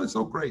 oh, it's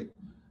so great.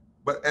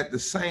 But at the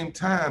same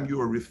time, you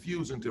are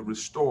refusing to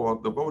restore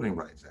the Voting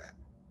Rights Act.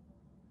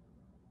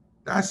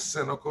 That's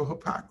cynical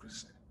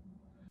hypocrisy.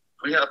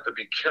 We have to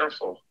be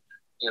careful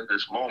in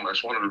this moment.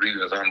 It's one of the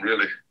reasons I'm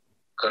really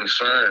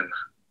concerned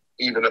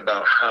even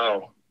about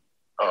how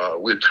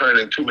we're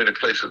turning, too many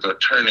places are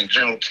turning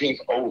Juneteenth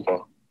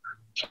over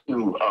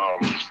to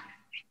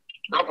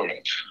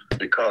governments,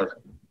 because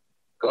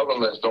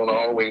governments don't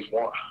always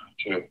want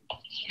to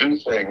do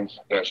things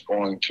that's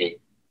going to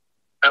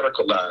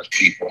radicalize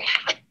people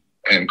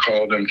and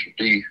call them to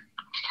be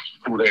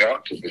who they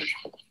ought to be.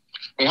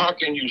 And how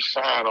can you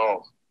sign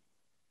off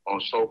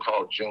on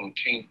so-called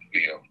Juneteenth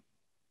bill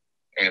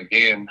and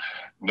then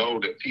know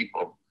that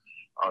people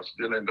are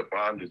still in the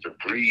bondage of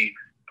greed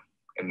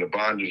and the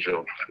bondage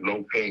of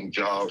low-paying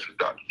jobs, as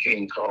Dr.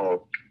 King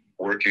called,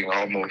 working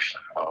almost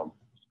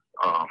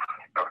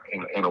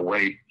in a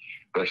way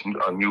that's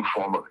a new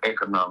form of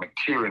economic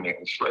tyranny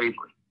and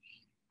slavery.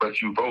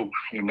 But you vote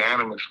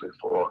unanimously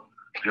for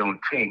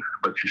Juneteenth,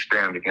 but you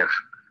stand against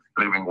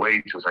living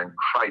wages and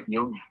fight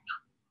unions.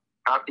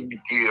 How can you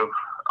give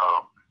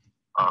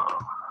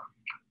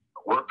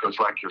workers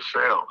like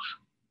yourselves,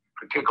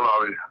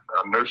 particularly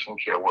nursing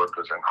care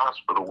workers and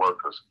hospital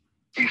workers,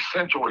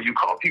 essential, you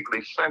call people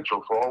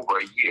essential for over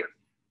a year,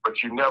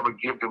 but you never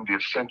give them the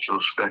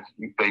essentials that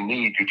they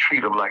need. You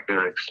treat them like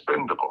they're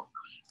expendable,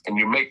 and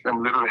you make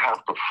them literally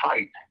have to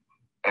fight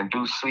and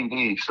do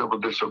CD, civil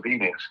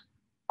disobedience,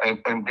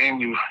 and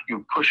then you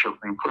push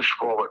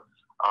forward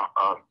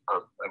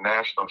a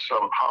national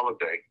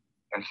holiday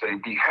and say,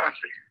 be happy.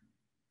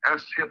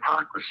 That's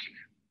hypocrisy.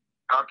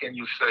 How can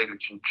you say that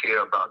you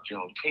care about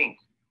Juneteenth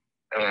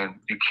and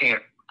you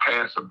can't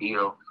pass a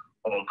bill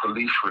on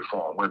police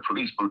reform when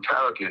police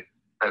brutality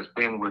has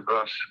been with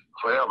us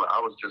forever? I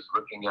was just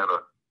looking at a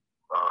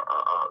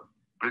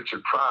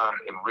Richard Pryor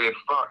in Red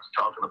Fox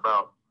talking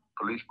about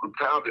police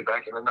brutality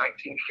back in the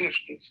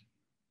 1950s.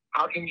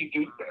 How can you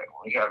do that?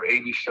 We have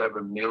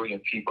 87 million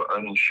people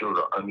uninsured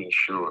or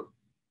uninsured,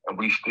 and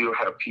we still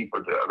have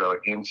people that are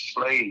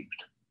enslaved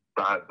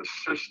by the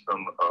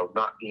system of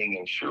not being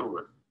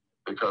insured,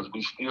 because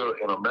we still,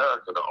 in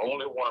America, the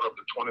only one of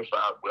the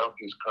 25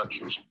 wealthiest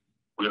countries,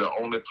 we're the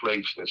only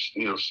place that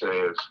still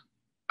says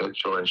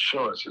that your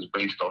insurance is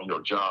based on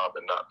your job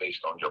and not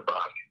based on your body.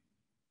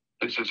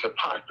 This is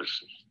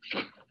hypocrisy.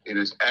 It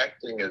is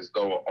acting as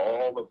though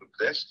all of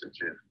the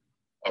vestiges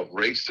of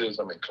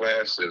racism and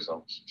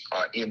classism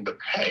are in the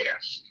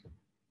past,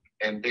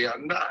 and they are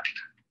not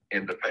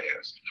in the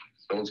past.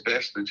 Those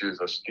vestiges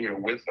are still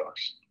with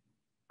us.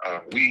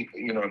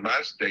 In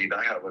my state,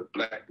 I have a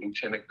Black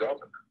lieutenant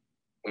governor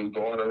who's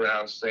going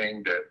around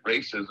saying that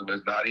racism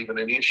is not even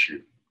an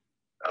issue.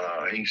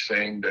 He's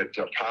saying that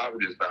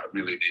poverty is not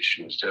really an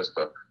issue. It's just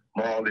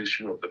moral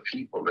issue of the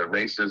people, that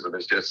racism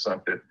is just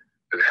something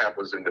that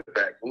happens in the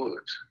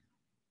backwoods.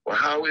 Well,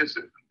 how is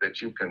it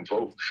that you can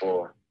vote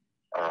for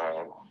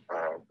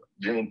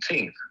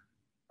Juneteenth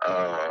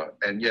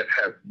and yet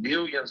have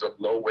millions of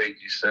low-wage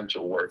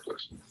essential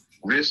workers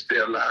risk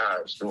their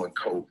lives during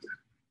COVID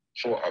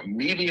for a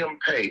median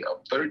pay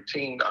of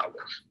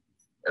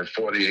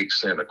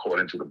 $13.48,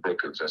 according to the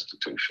Brookings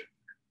Institution?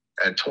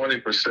 And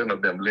 20%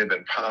 of them live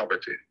in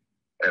poverty,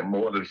 and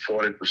more than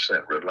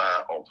 40%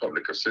 rely on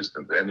public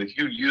assistance. And if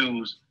you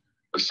use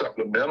the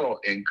supplemental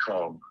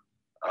income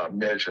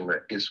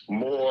measurement, it's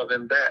more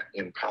than that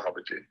in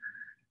poverty.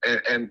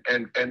 And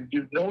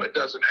you know it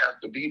doesn't have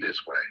to be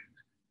this way.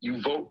 You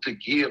vote to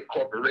give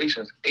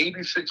corporations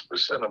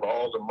 86% of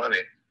all the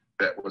money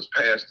that was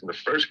passed in the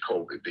first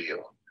COVID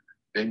bill.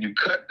 Then you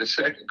cut the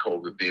second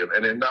COVID bill,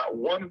 and in not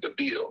one of the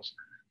bills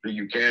do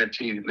you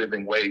guarantee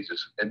living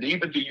wages, and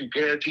even do you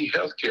guarantee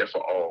health care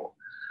for all.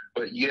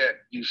 But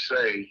yet you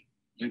say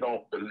you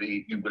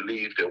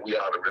believe that we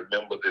ought to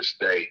remember this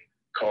day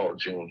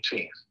called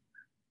Juneteenth.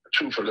 The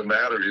truth of the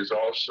matter is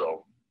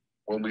also,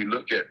 when we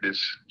look at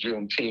this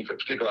Juneteenth,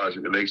 particularly as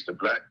it relates to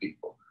Black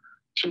people,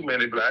 too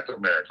many Black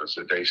Americans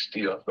today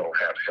still don't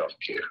have health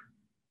care.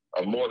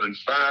 More than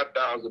 5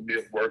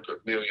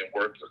 million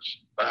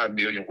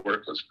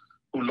workers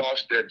who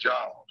lost their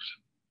jobs,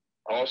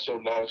 also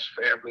lost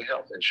family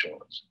health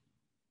insurance.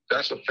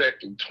 That's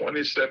affecting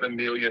 27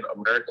 million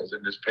Americans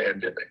in this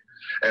pandemic.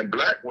 And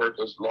Black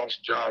workers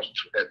lost jobs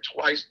at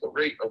twice the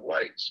rate of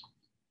whites.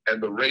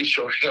 And the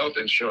racial health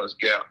insurance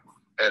gap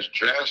has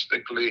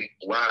drastically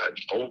widened.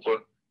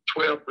 Over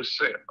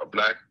 12% of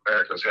Black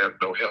Americans have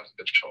no health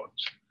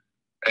insurance.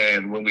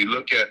 And when we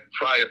look at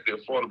prior to the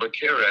Affordable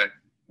Care Act,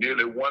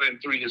 nearly 1 in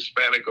 3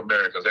 Hispanic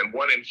Americans and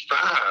 1 in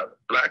 5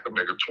 Black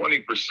Americans,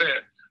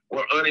 20%,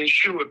 were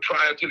uninsured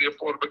prior to the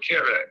Affordable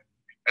Care Act.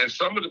 And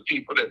some of the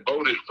people that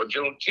voted for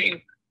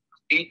Juneteenth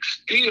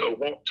still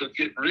want to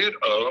get rid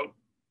of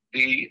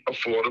the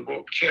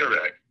Affordable Care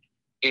Act.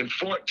 In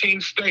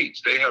 14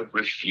 states, they have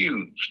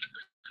refused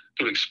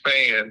to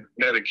expand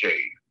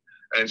Medicaid.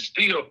 And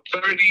still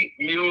 30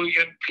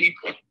 million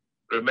people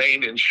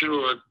remain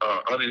uninsured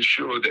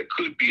that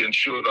could be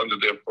insured under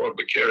the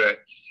Affordable Care Act.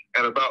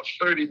 And about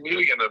 30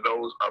 million of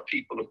those are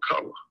people of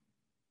color.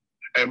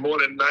 And more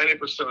than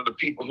 90% of the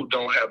people who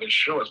don't have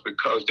insurance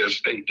because their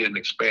state didn't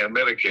expand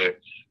Medicare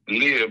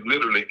live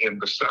literally in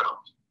the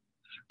South.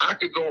 I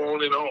could go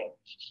on and on.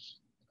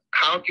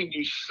 How can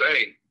you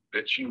say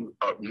that you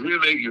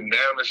really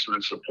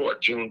unanimously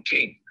support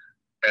Juneteenth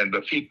and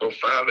the people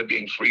finally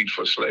being freed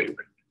for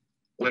slavery,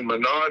 when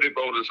minority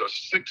voters are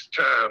 6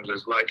 times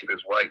as likely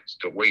as whites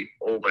to wait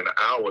over an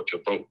hour to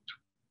vote?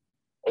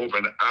 Over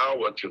an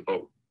hour to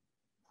vote.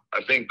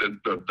 I think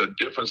that the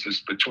difference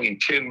is between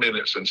 10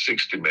 minutes and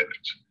 60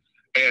 minutes.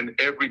 And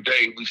every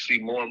day we see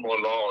more and more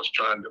laws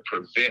trying to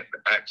prevent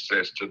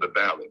access to the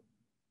ballot.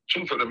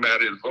 Truth of the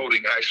matter is,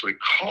 voting actually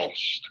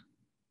costs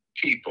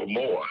people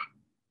more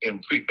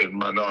in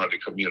minority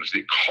communities.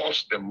 It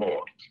costs them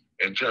more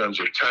in terms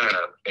of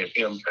time and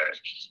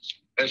impact.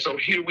 And so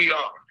here we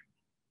are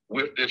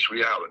with this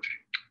reality.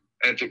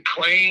 And to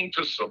claim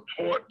to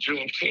support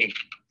Juneteenth,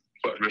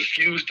 but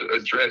refuse to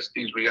address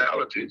these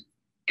realities,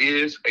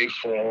 is a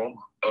form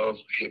of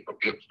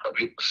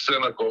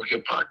cynical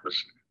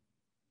hypocrisy.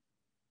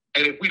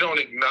 And if we don't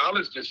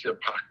acknowledge this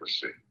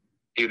hypocrisy,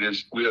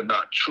 we are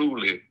not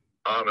truly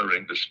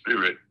honoring the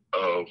spirit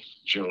of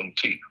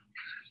Juneteenth.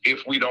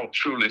 If we don't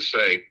truly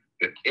say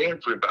that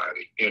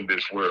everybody in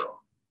this world,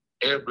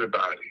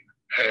 everybody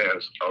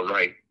has a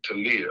right to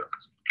live,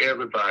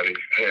 everybody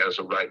has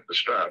a right to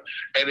strive.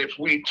 And if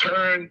we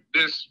turn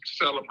this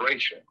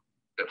celebration,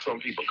 that some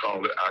people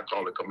call it, I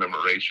call it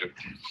commemoration,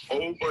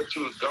 over to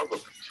the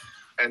government,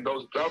 and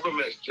those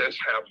governments just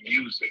have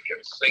music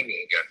and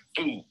singing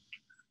and food,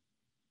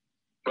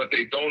 but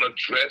they don't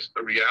address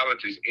the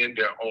realities in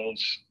their own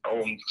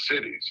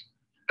cities,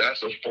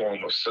 that's a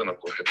form of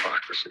cynical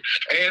hypocrisy.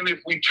 And if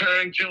we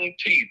turn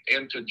Juneteenth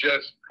into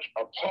just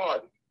a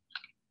party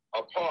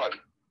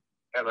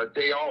and a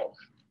day off,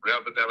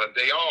 rather than a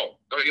day on,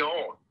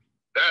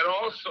 that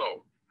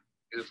also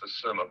is a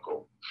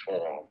cynical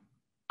form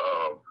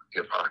of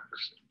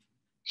hypocrisy.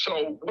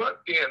 So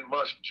what then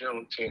must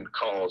Juneteenth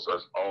cause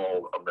us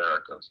all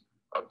Americans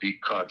be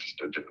conscious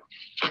to do?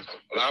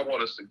 Well, I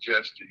want to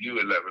suggest to you,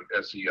 SEIU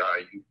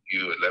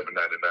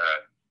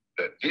 1199,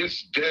 that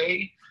this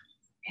day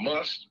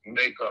must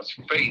make us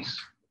face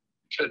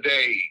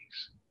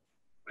today's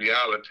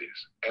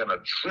realities and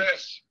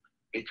address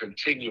the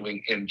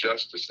continuing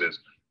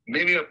injustices,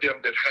 many of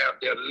them that have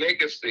their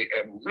legacy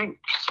and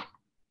roots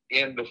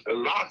in the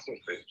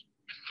philosophy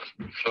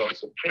of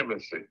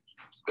supremacy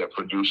that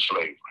produced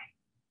slavery.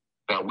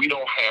 Now, we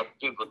don't have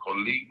physical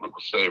legal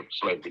slavery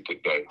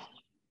today,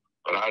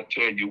 but I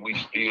tell you, we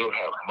still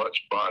have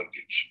much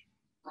bondage.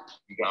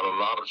 We got a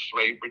lot of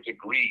slavery to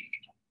greed,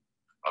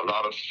 a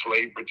lot of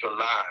slavery to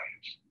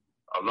lies,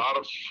 a lot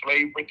of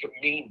slavery to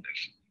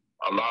meanness,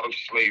 a lot of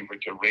slavery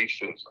to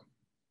racism,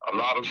 a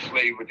lot of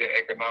slavery to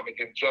economic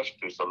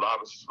injustice, a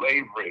lot of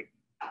slavery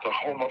to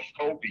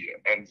homophobia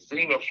and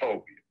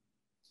xenophobia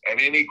and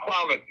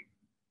inequality.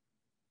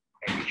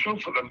 And the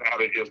truth of the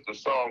matter is the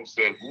song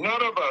says,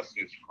 none of us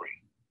is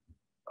free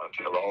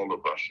until all of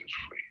us is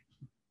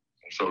free.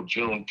 And so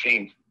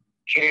Juneteenth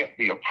can't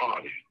be a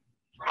party.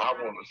 I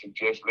want to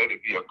suggest let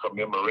it be a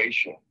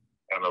commemoration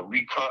and a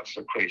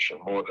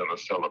reconsecration more than a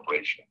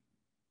celebration.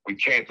 We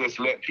can't just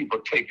let people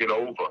take it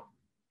over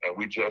and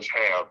we just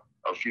have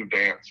a few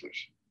dances.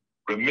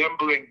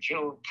 Remembering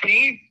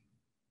Juneteenth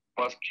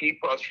must keep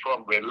us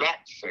from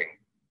relaxing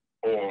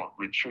or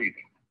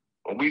retreating.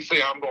 When we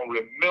say, I'm going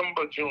to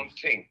remember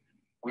Juneteenth,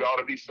 we ought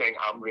to be saying,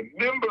 I'm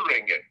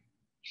remembering it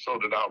so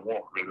that I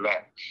won't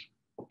relax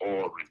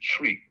or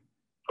retreat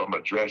from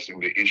addressing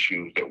the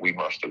issues that we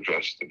must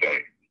address today.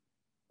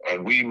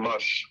 And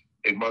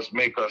it must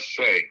make us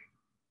say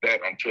that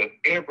until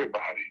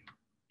everybody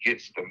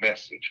gets the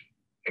message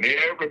and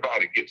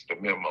everybody gets the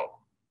memo,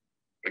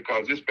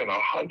 because it's been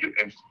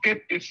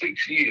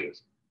 156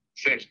 years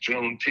since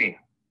Juneteenth,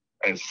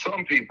 and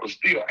some people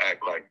still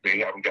act like they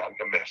haven't gotten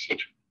the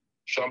message.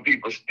 Some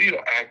people still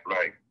act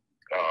like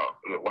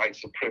the white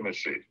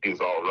supremacy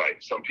is all right.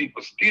 Some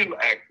people still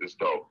act as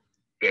though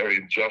their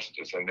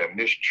injustice and their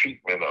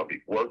mistreatment of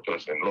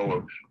workers and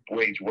lower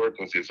wage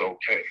workers is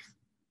okay.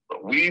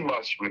 But we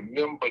must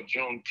remember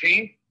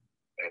Juneteenth,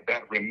 and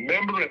that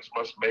remembrance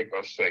must make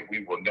us say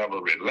we will never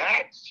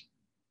relax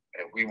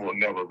and we will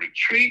never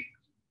retreat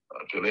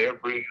until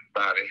everybody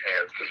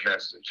has the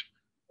message.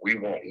 We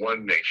want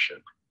one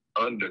nation,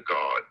 under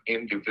God,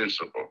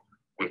 indivisible,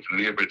 with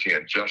liberty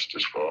and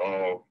justice for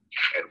all.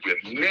 And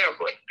we're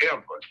never,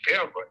 ever,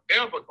 ever,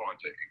 ever going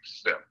to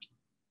accept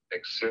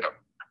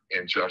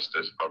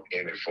injustice of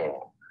any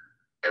form.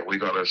 And we're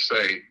going to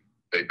say,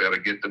 they better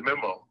get the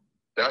memo.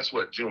 That's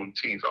what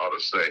Juneteenth ought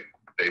to say.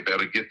 They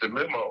better get the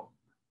memo,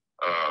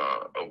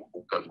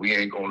 because we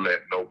ain't going to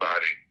let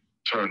nobody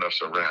turn us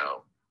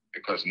around,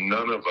 because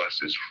none of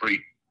us is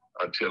free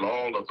until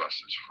all of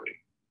us is free.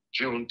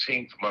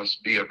 Juneteenth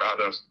must be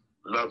about us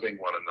loving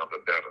one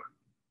another better,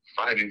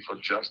 fighting for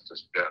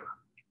justice better,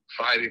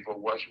 fighting for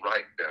what's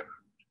right better.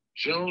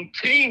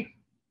 Juneteenth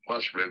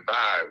must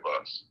revive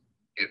us.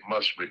 It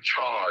must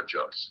recharge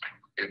us.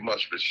 It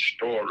must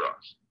restore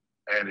us.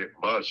 And it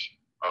must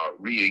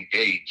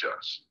re-engage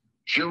us.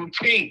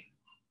 Juneteenth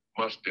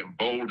must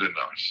embolden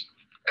us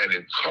and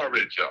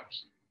encourage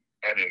us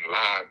and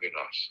enliven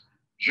us.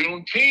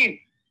 Juneteenth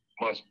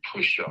must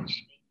push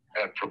us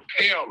and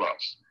propel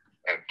us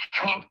and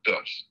prompt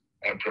us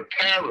and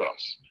prepare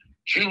us.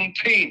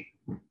 Juneteenth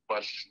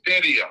must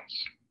steady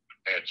us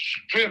and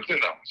strengthen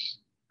us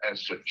and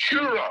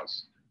secure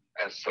us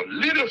and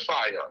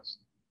solidify us.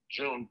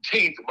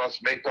 Juneteenth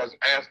must make us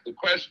ask the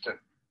question,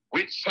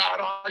 which side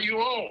are you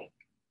on?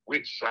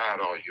 Which side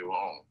are you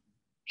on?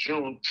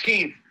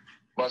 Juneteenth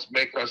must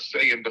make us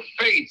say, in the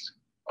face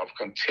of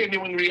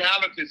continuing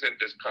realities in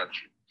this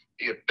country,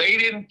 if they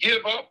didn't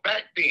give up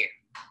back then,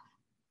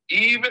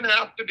 even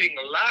after being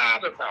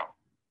lied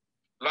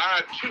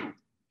to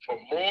for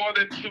more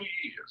than 2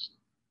 years,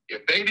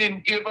 if they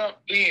didn't give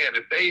up then,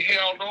 if they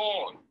held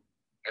on,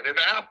 and then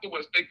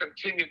afterwards they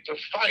continued to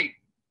fight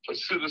for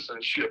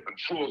citizenship and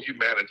full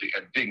humanity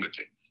and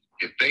dignity,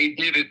 if they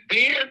did it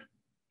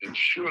then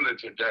surely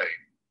today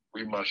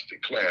we must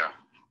declare,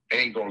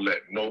 ain't gonna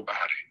let nobody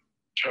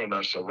turn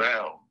us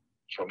around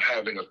from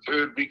having a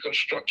third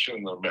Reconstruction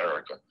in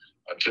America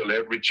until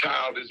every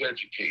child is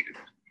educated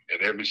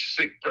and every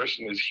sick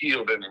person is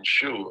healed and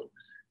insured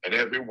and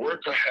every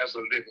worker has a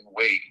living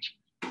wage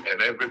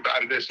and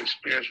everybody that's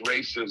experienced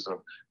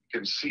racism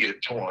can see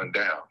it torn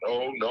down.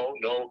 No, no,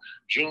 no.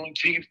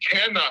 Juneteenth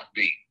cannot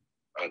be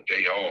a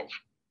day off.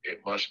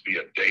 It must be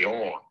a day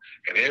on.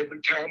 And every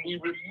time we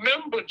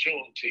remember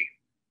Juneteenth,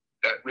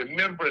 that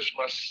remembrance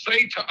must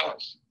say to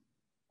us,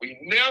 we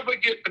never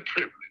get the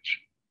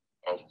privilege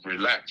of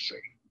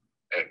relaxing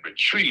and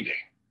retreating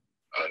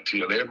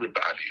until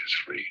everybody is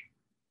free.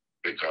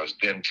 Because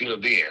then, till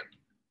then,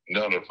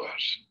 none of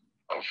us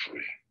are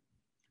free.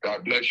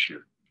 God bless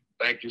you.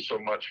 Thank you so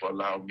much for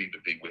allowing me to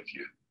be with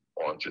you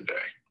on today.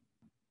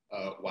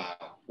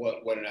 Wow,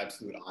 what an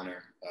absolute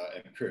honor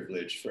and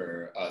privilege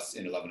for us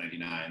in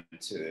 1199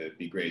 to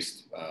be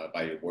graced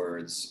by your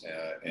words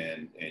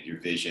and your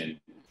vision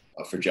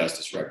for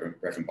justice,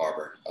 Reverend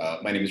Barber.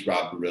 My name is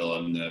Rob Barilla.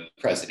 I'm the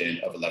president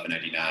of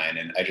 1199,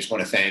 and I just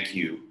want to thank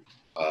you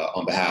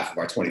on behalf of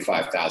our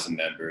 25,000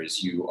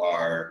 members. You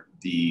are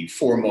the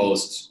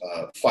foremost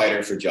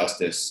fighter for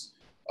justice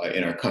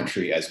in our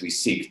country as we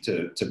seek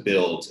to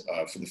build,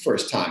 for the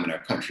first time in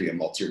our country, a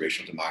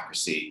multiracial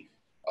democracy.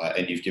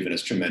 And you've given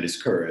us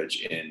tremendous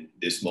courage in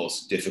this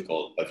most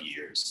difficult of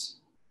years.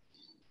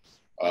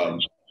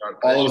 Thank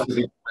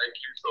you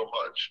so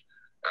much.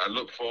 I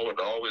look forward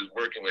to always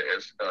working with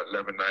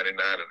 1199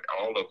 and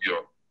all of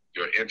your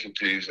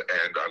entities,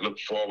 and I look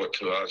forward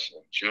to us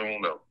in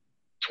June of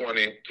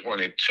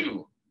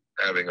 2022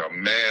 having a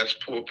mass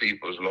Poor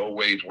People's Low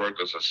Wage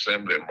Workers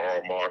Assembly and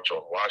Moral March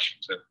on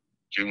Washington,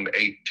 June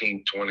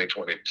 18,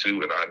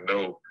 2022, and I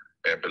know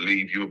and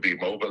believe you'll be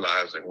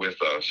mobilizing with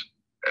us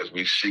as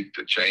we seek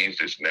to change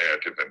this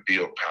narrative and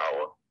build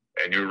power.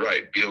 And you're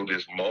right, build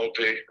this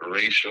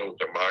multi-racial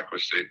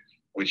democracy,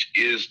 which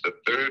is the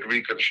third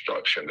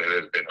Reconstruction that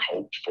has been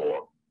hoped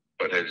for,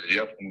 but has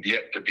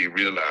yet to be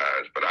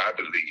realized. But I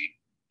believe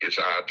it's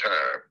our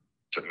time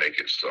to make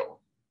it so.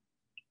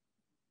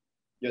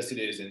 Yes, it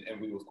is,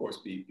 and we will, of course,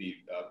 be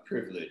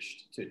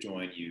privileged to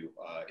join you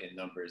in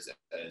numbers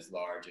as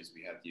large as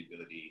we have the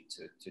ability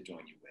to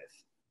join you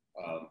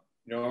with.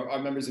 You know, our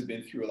members have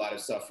been through a lot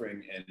of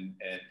suffering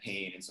and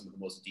pain in some of the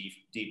most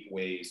deep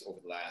ways over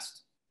the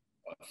last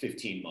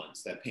 15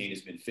 months. That pain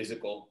has been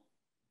physical,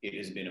 it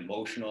has been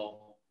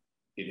emotional,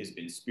 it has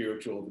been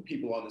spiritual. The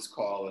people on this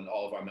call and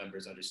all of our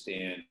members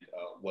understand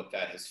what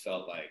that has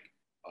felt like,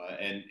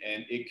 and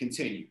it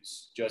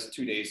continues. Just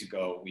 2 days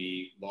ago,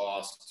 we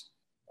lost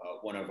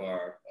one of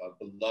our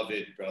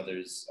beloved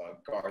brothers,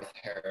 Garth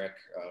Herrick,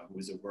 who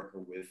is a worker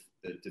with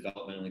the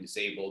developmentally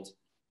disabled.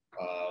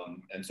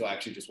 And so I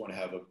actually just want to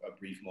have a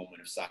brief moment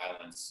of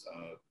silence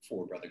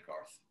for Brother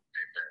Garth.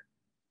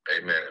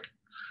 Amen.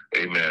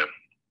 Amen. Amen.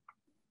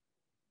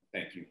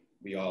 Thank you.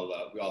 We all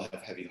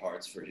have heavy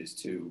hearts for his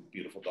two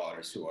beautiful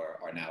daughters who are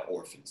now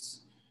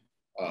orphans.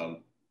 I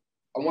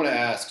want to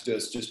ask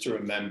just to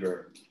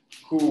remember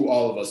who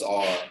all of us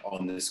are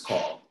on this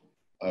call.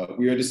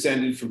 We are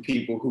descended from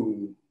people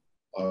who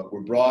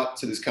were brought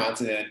to this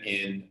continent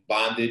in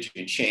bondage,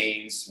 in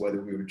chains,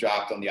 whether we were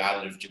dropped on the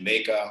island of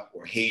Jamaica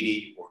or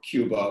Haiti or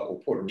Cuba or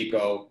Puerto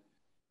Rico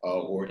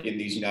or in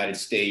these United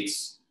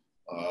States.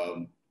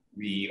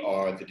 We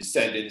are the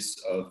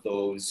descendants of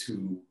those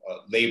who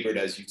labored,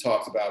 as you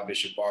talked about,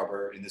 Bishop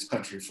Barber, in this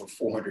country for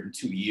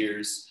 402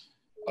 years,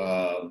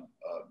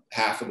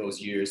 half of those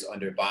years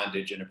under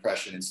bondage and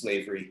oppression and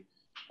slavery.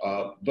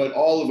 But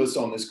all of us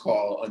on this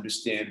call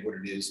understand what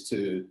it is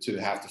to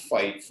have to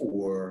fight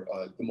for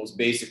the most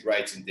basic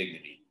rights and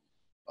dignity.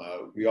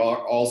 We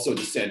are also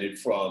descended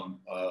from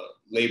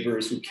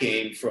laborers who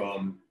came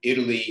from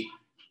Italy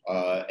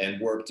and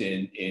worked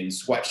in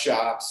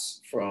sweatshops,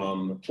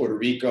 from Puerto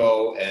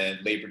Rico and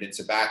labored in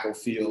tobacco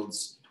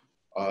fields.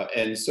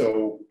 And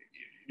so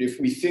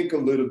if we think a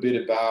little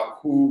bit about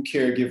who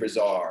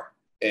caregivers are,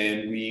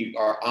 and we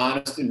are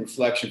honest in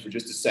reflection for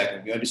just a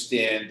second, we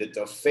understand that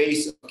the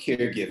face of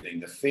caregiving,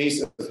 the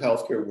face of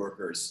healthcare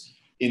workers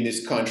in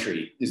this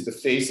country is the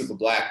face of a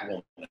Black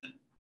woman.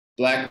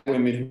 Black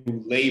women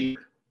who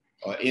labor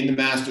in the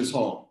master's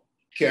home,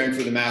 caring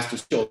for the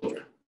master's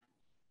children,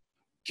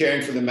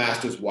 caring for the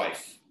master's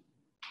wife,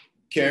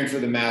 caring for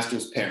the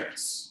master's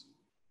parents.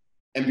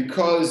 And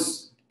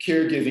because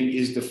caregiving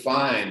is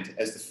defined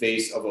as the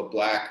face of a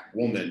Black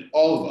woman,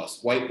 all of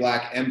us, white,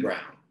 Black, and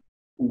brown,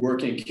 who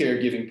work in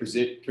caregiving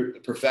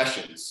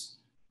professions,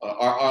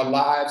 our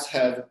lives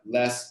have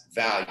less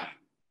value.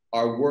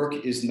 Our work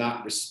is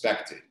not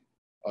respected.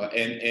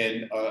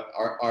 And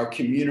our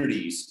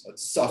communities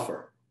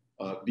suffer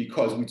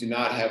because we do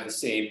not have the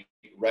same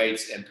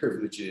rights and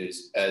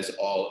privileges as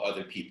all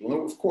other people.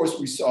 And of course,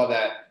 we saw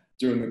that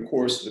during the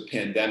course of the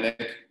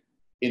pandemic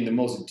in the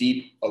most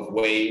deep of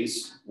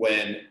ways,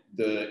 when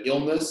the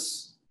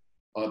illness,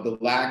 the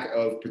lack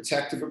of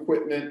protective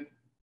equipment,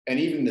 and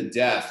even the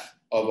death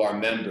of our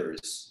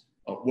members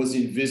was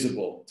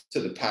invisible to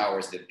the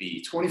powers that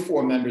be.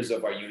 24 members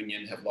of our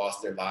union have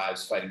lost their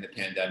lives fighting the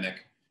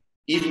pandemic,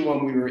 even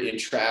when we were in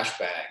trash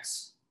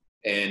bags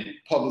and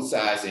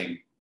publicizing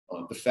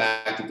the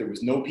fact that there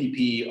was no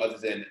PPE other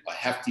than a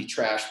hefty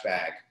trash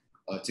bag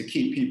to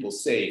keep people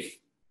safe.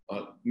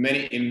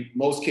 In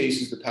most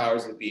cases, the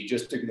powers that be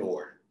just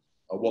ignored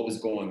what was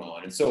going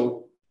on. And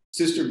so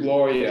Sister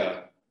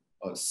Gloria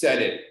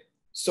said it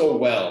so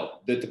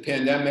well, that the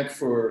pandemic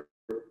for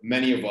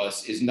many of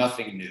us is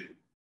nothing new.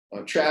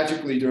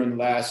 Tragically, during the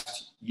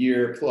last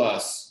year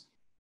plus,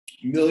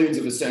 millions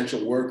of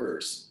essential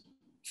workers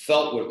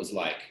felt what it was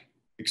like,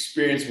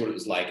 experienced what it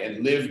was like,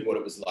 and lived what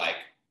it was like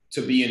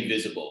to be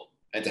invisible,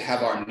 and to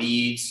have our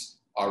needs,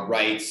 our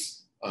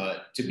rights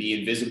to be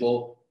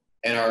invisible,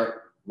 and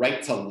our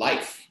right to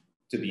life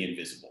to be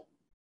invisible.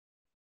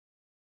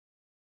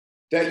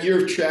 That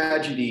year of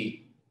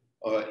tragedy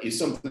is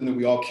something that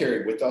we all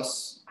carry with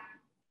us.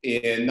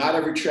 And not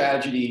every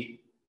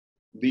tragedy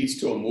leads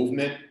to a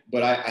movement,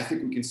 but I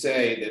think we can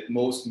say that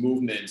most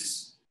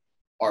movements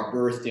are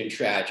birthed in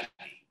tragedy.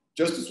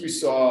 Just as we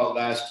saw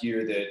last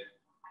year that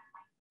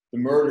the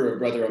murder of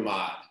Brother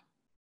Ahmaud,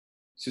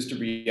 Sister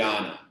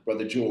Brianna,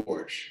 Brother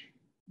George,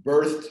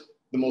 birthed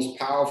the most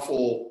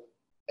powerful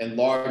and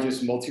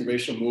largest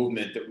multiracial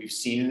movement that we've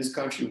seen in this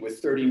country, with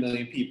 30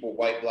 million people,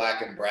 white,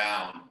 Black, and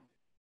brown,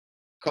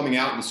 coming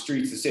out in the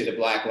streets to say that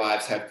Black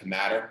lives have to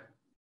matter.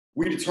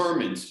 We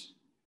determined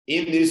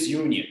in this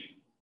union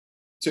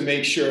to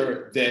make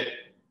sure that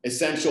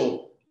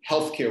essential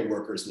healthcare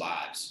workers'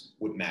 lives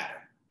would matter.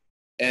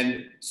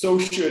 And so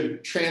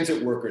should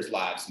transit workers'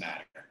 lives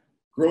matter,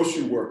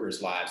 grocery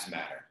workers' lives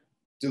matter,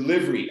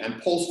 delivery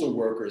and postal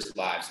workers'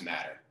 lives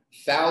matter.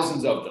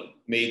 Thousands of them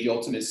made the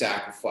ultimate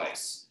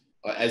sacrifice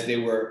as they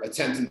were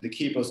attempting to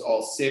keep us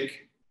all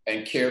sick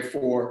and cared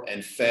for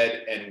and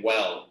fed and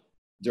well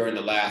during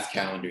the last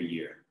calendar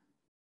year.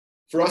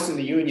 For us in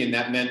the union,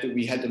 that meant that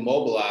we had to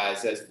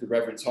mobilize, as the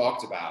Reverend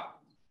talked about,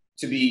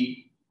 to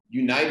be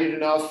united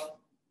enough,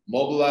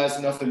 mobilized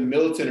enough, and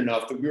militant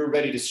enough that we were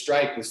ready to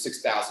strike with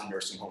 6,000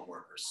 nursing home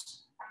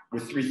workers,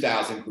 with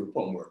 3,000 group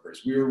home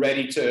workers. We were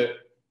ready to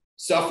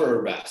suffer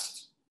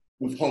arrest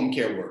with home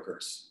care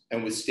workers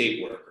and with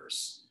state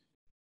workers.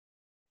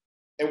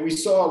 And we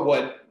saw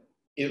what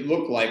it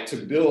looked like to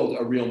build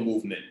a real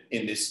movement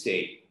in this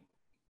state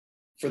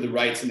for the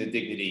rights and the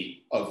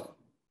dignity of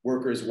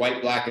workers,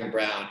 white, black, and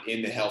brown,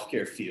 in the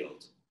healthcare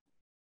field.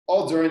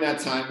 All during that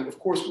time, of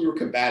course, we were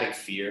combating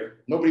fear.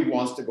 Nobody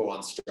wants to go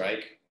on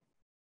strike.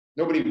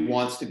 Nobody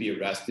wants to be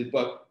arrested,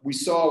 but we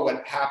saw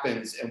what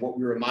happens and what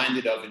we're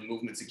reminded of in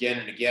movements again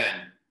and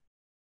again,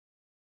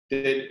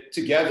 that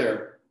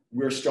together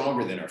we're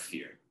stronger than our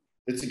fear,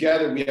 that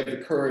together we have the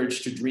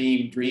courage to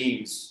dream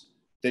dreams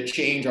that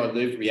change our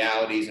lived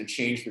realities and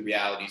change the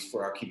realities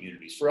for our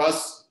communities. For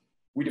us,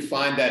 we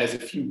define that as a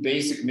few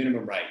basic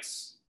minimum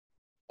rights,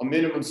 a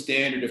minimum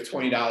standard of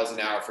 $20 an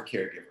hour for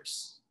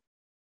caregivers,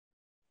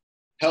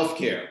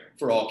 healthcare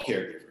for all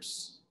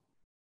caregivers,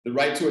 the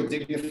right to a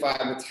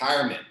dignified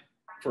retirement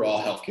for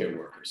all healthcare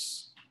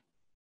workers,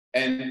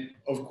 and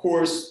of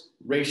course,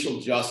 racial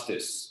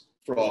justice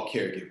for all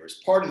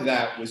caregivers. Part of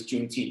that was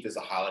Juneteenth as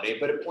a holiday,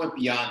 but it went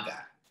beyond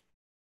that.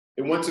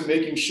 It went to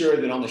making sure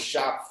that on the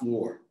shop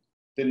floor,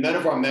 that none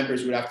of our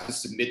members would have to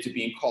submit to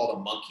being called a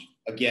monkey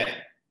again,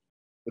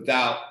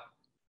 without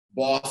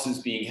bosses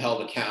being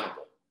held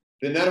accountable.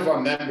 That none of our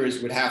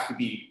members would have to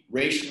be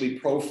racially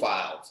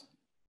profiled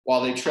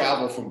while they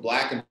travel from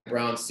black and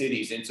brown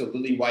cities into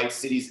lily white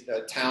cities,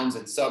 towns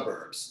and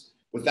suburbs,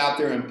 without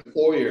their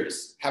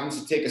employers having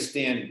to take a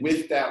stand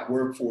with that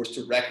workforce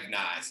to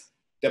recognize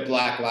that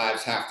Black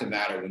lives have to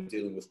matter when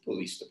dealing with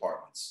police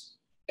departments.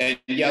 And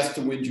yes,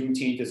 to win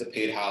Juneteenth as a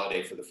paid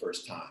holiday for the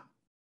first time.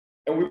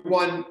 And we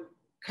won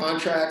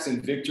contracts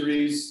and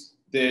victories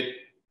that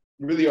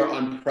really are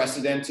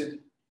unprecedented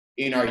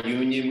in our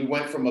union. We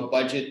went from a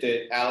budget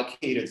that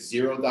allocated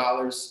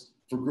 $0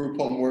 for group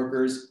home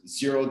workers,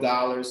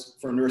 $0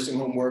 for nursing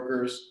home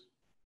workers,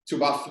 to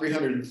about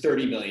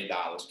 $330 million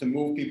to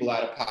move people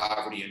out of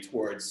poverty and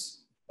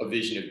towards a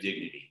vision of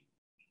dignity.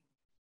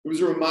 It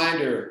was a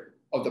reminder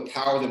of the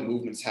power that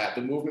movements have.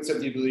 The movements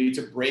have the ability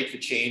to break the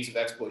chains of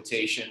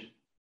exploitation,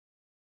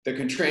 that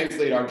can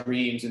translate our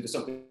dreams into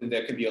something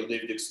that can be a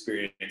lived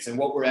experience. And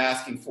what we're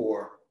asking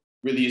for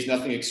really is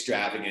nothing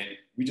extravagant.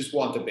 We just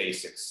want the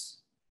basics.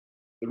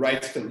 The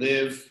rights to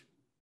live,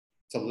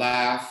 to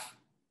laugh,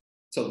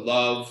 to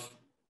love,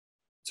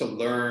 to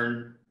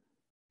learn,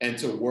 and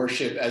to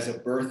worship as a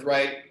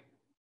birthright,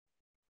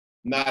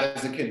 not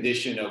as a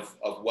condition of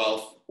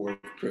wealth or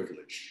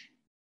privilege.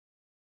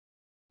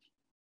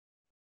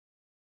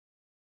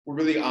 We're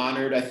really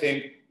honored, I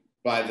think,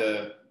 by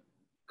the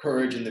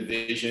courage and the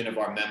vision of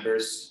our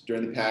members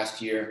during the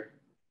past year.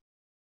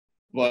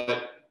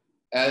 But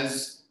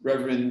as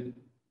Reverend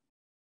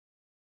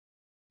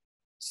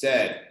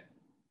said,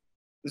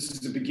 this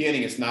is the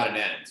beginning, it's not an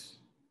end.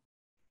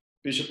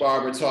 Bishop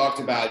Barber talked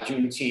about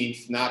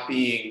Juneteenth not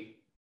being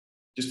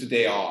just a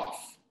day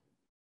off,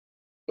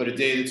 but a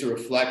day that's a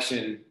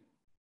reflection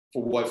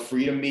for what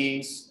freedom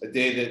means, a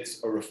day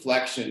that's a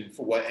reflection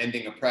for what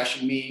ending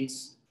oppression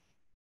means,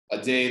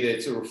 a day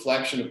that's a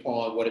reflection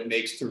upon what it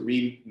makes to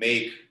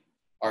remake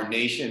our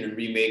nation and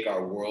remake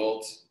our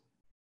world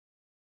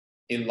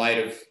in light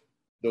of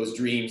those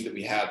dreams that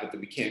we have but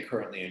that we can't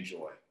currently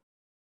enjoy.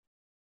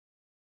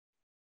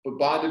 But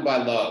bonded by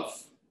love,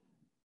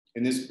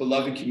 in this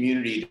beloved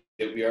community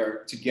that we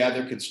are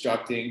together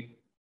constructing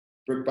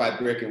brick by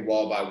brick and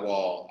wall by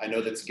wall, I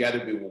know that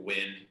together we will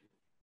win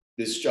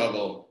this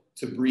struggle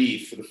to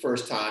breathe for the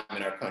first time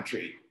in our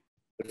country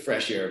the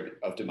fresh air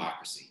of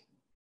democracy.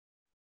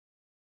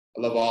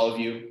 I love all of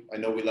you. I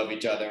know we love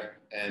each other.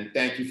 And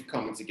thank you for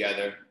coming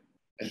together.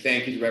 And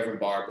thank you to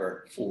Reverend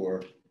Barber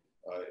for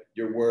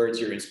your words,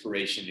 your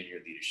inspiration, and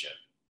your leadership.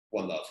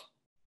 One love.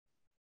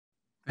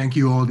 Thank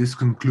you all. This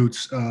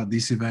concludes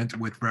this event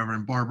with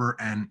Reverend Barber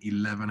and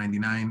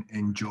 1199.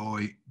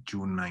 Enjoy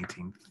June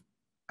 19th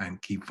and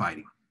keep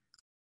fighting.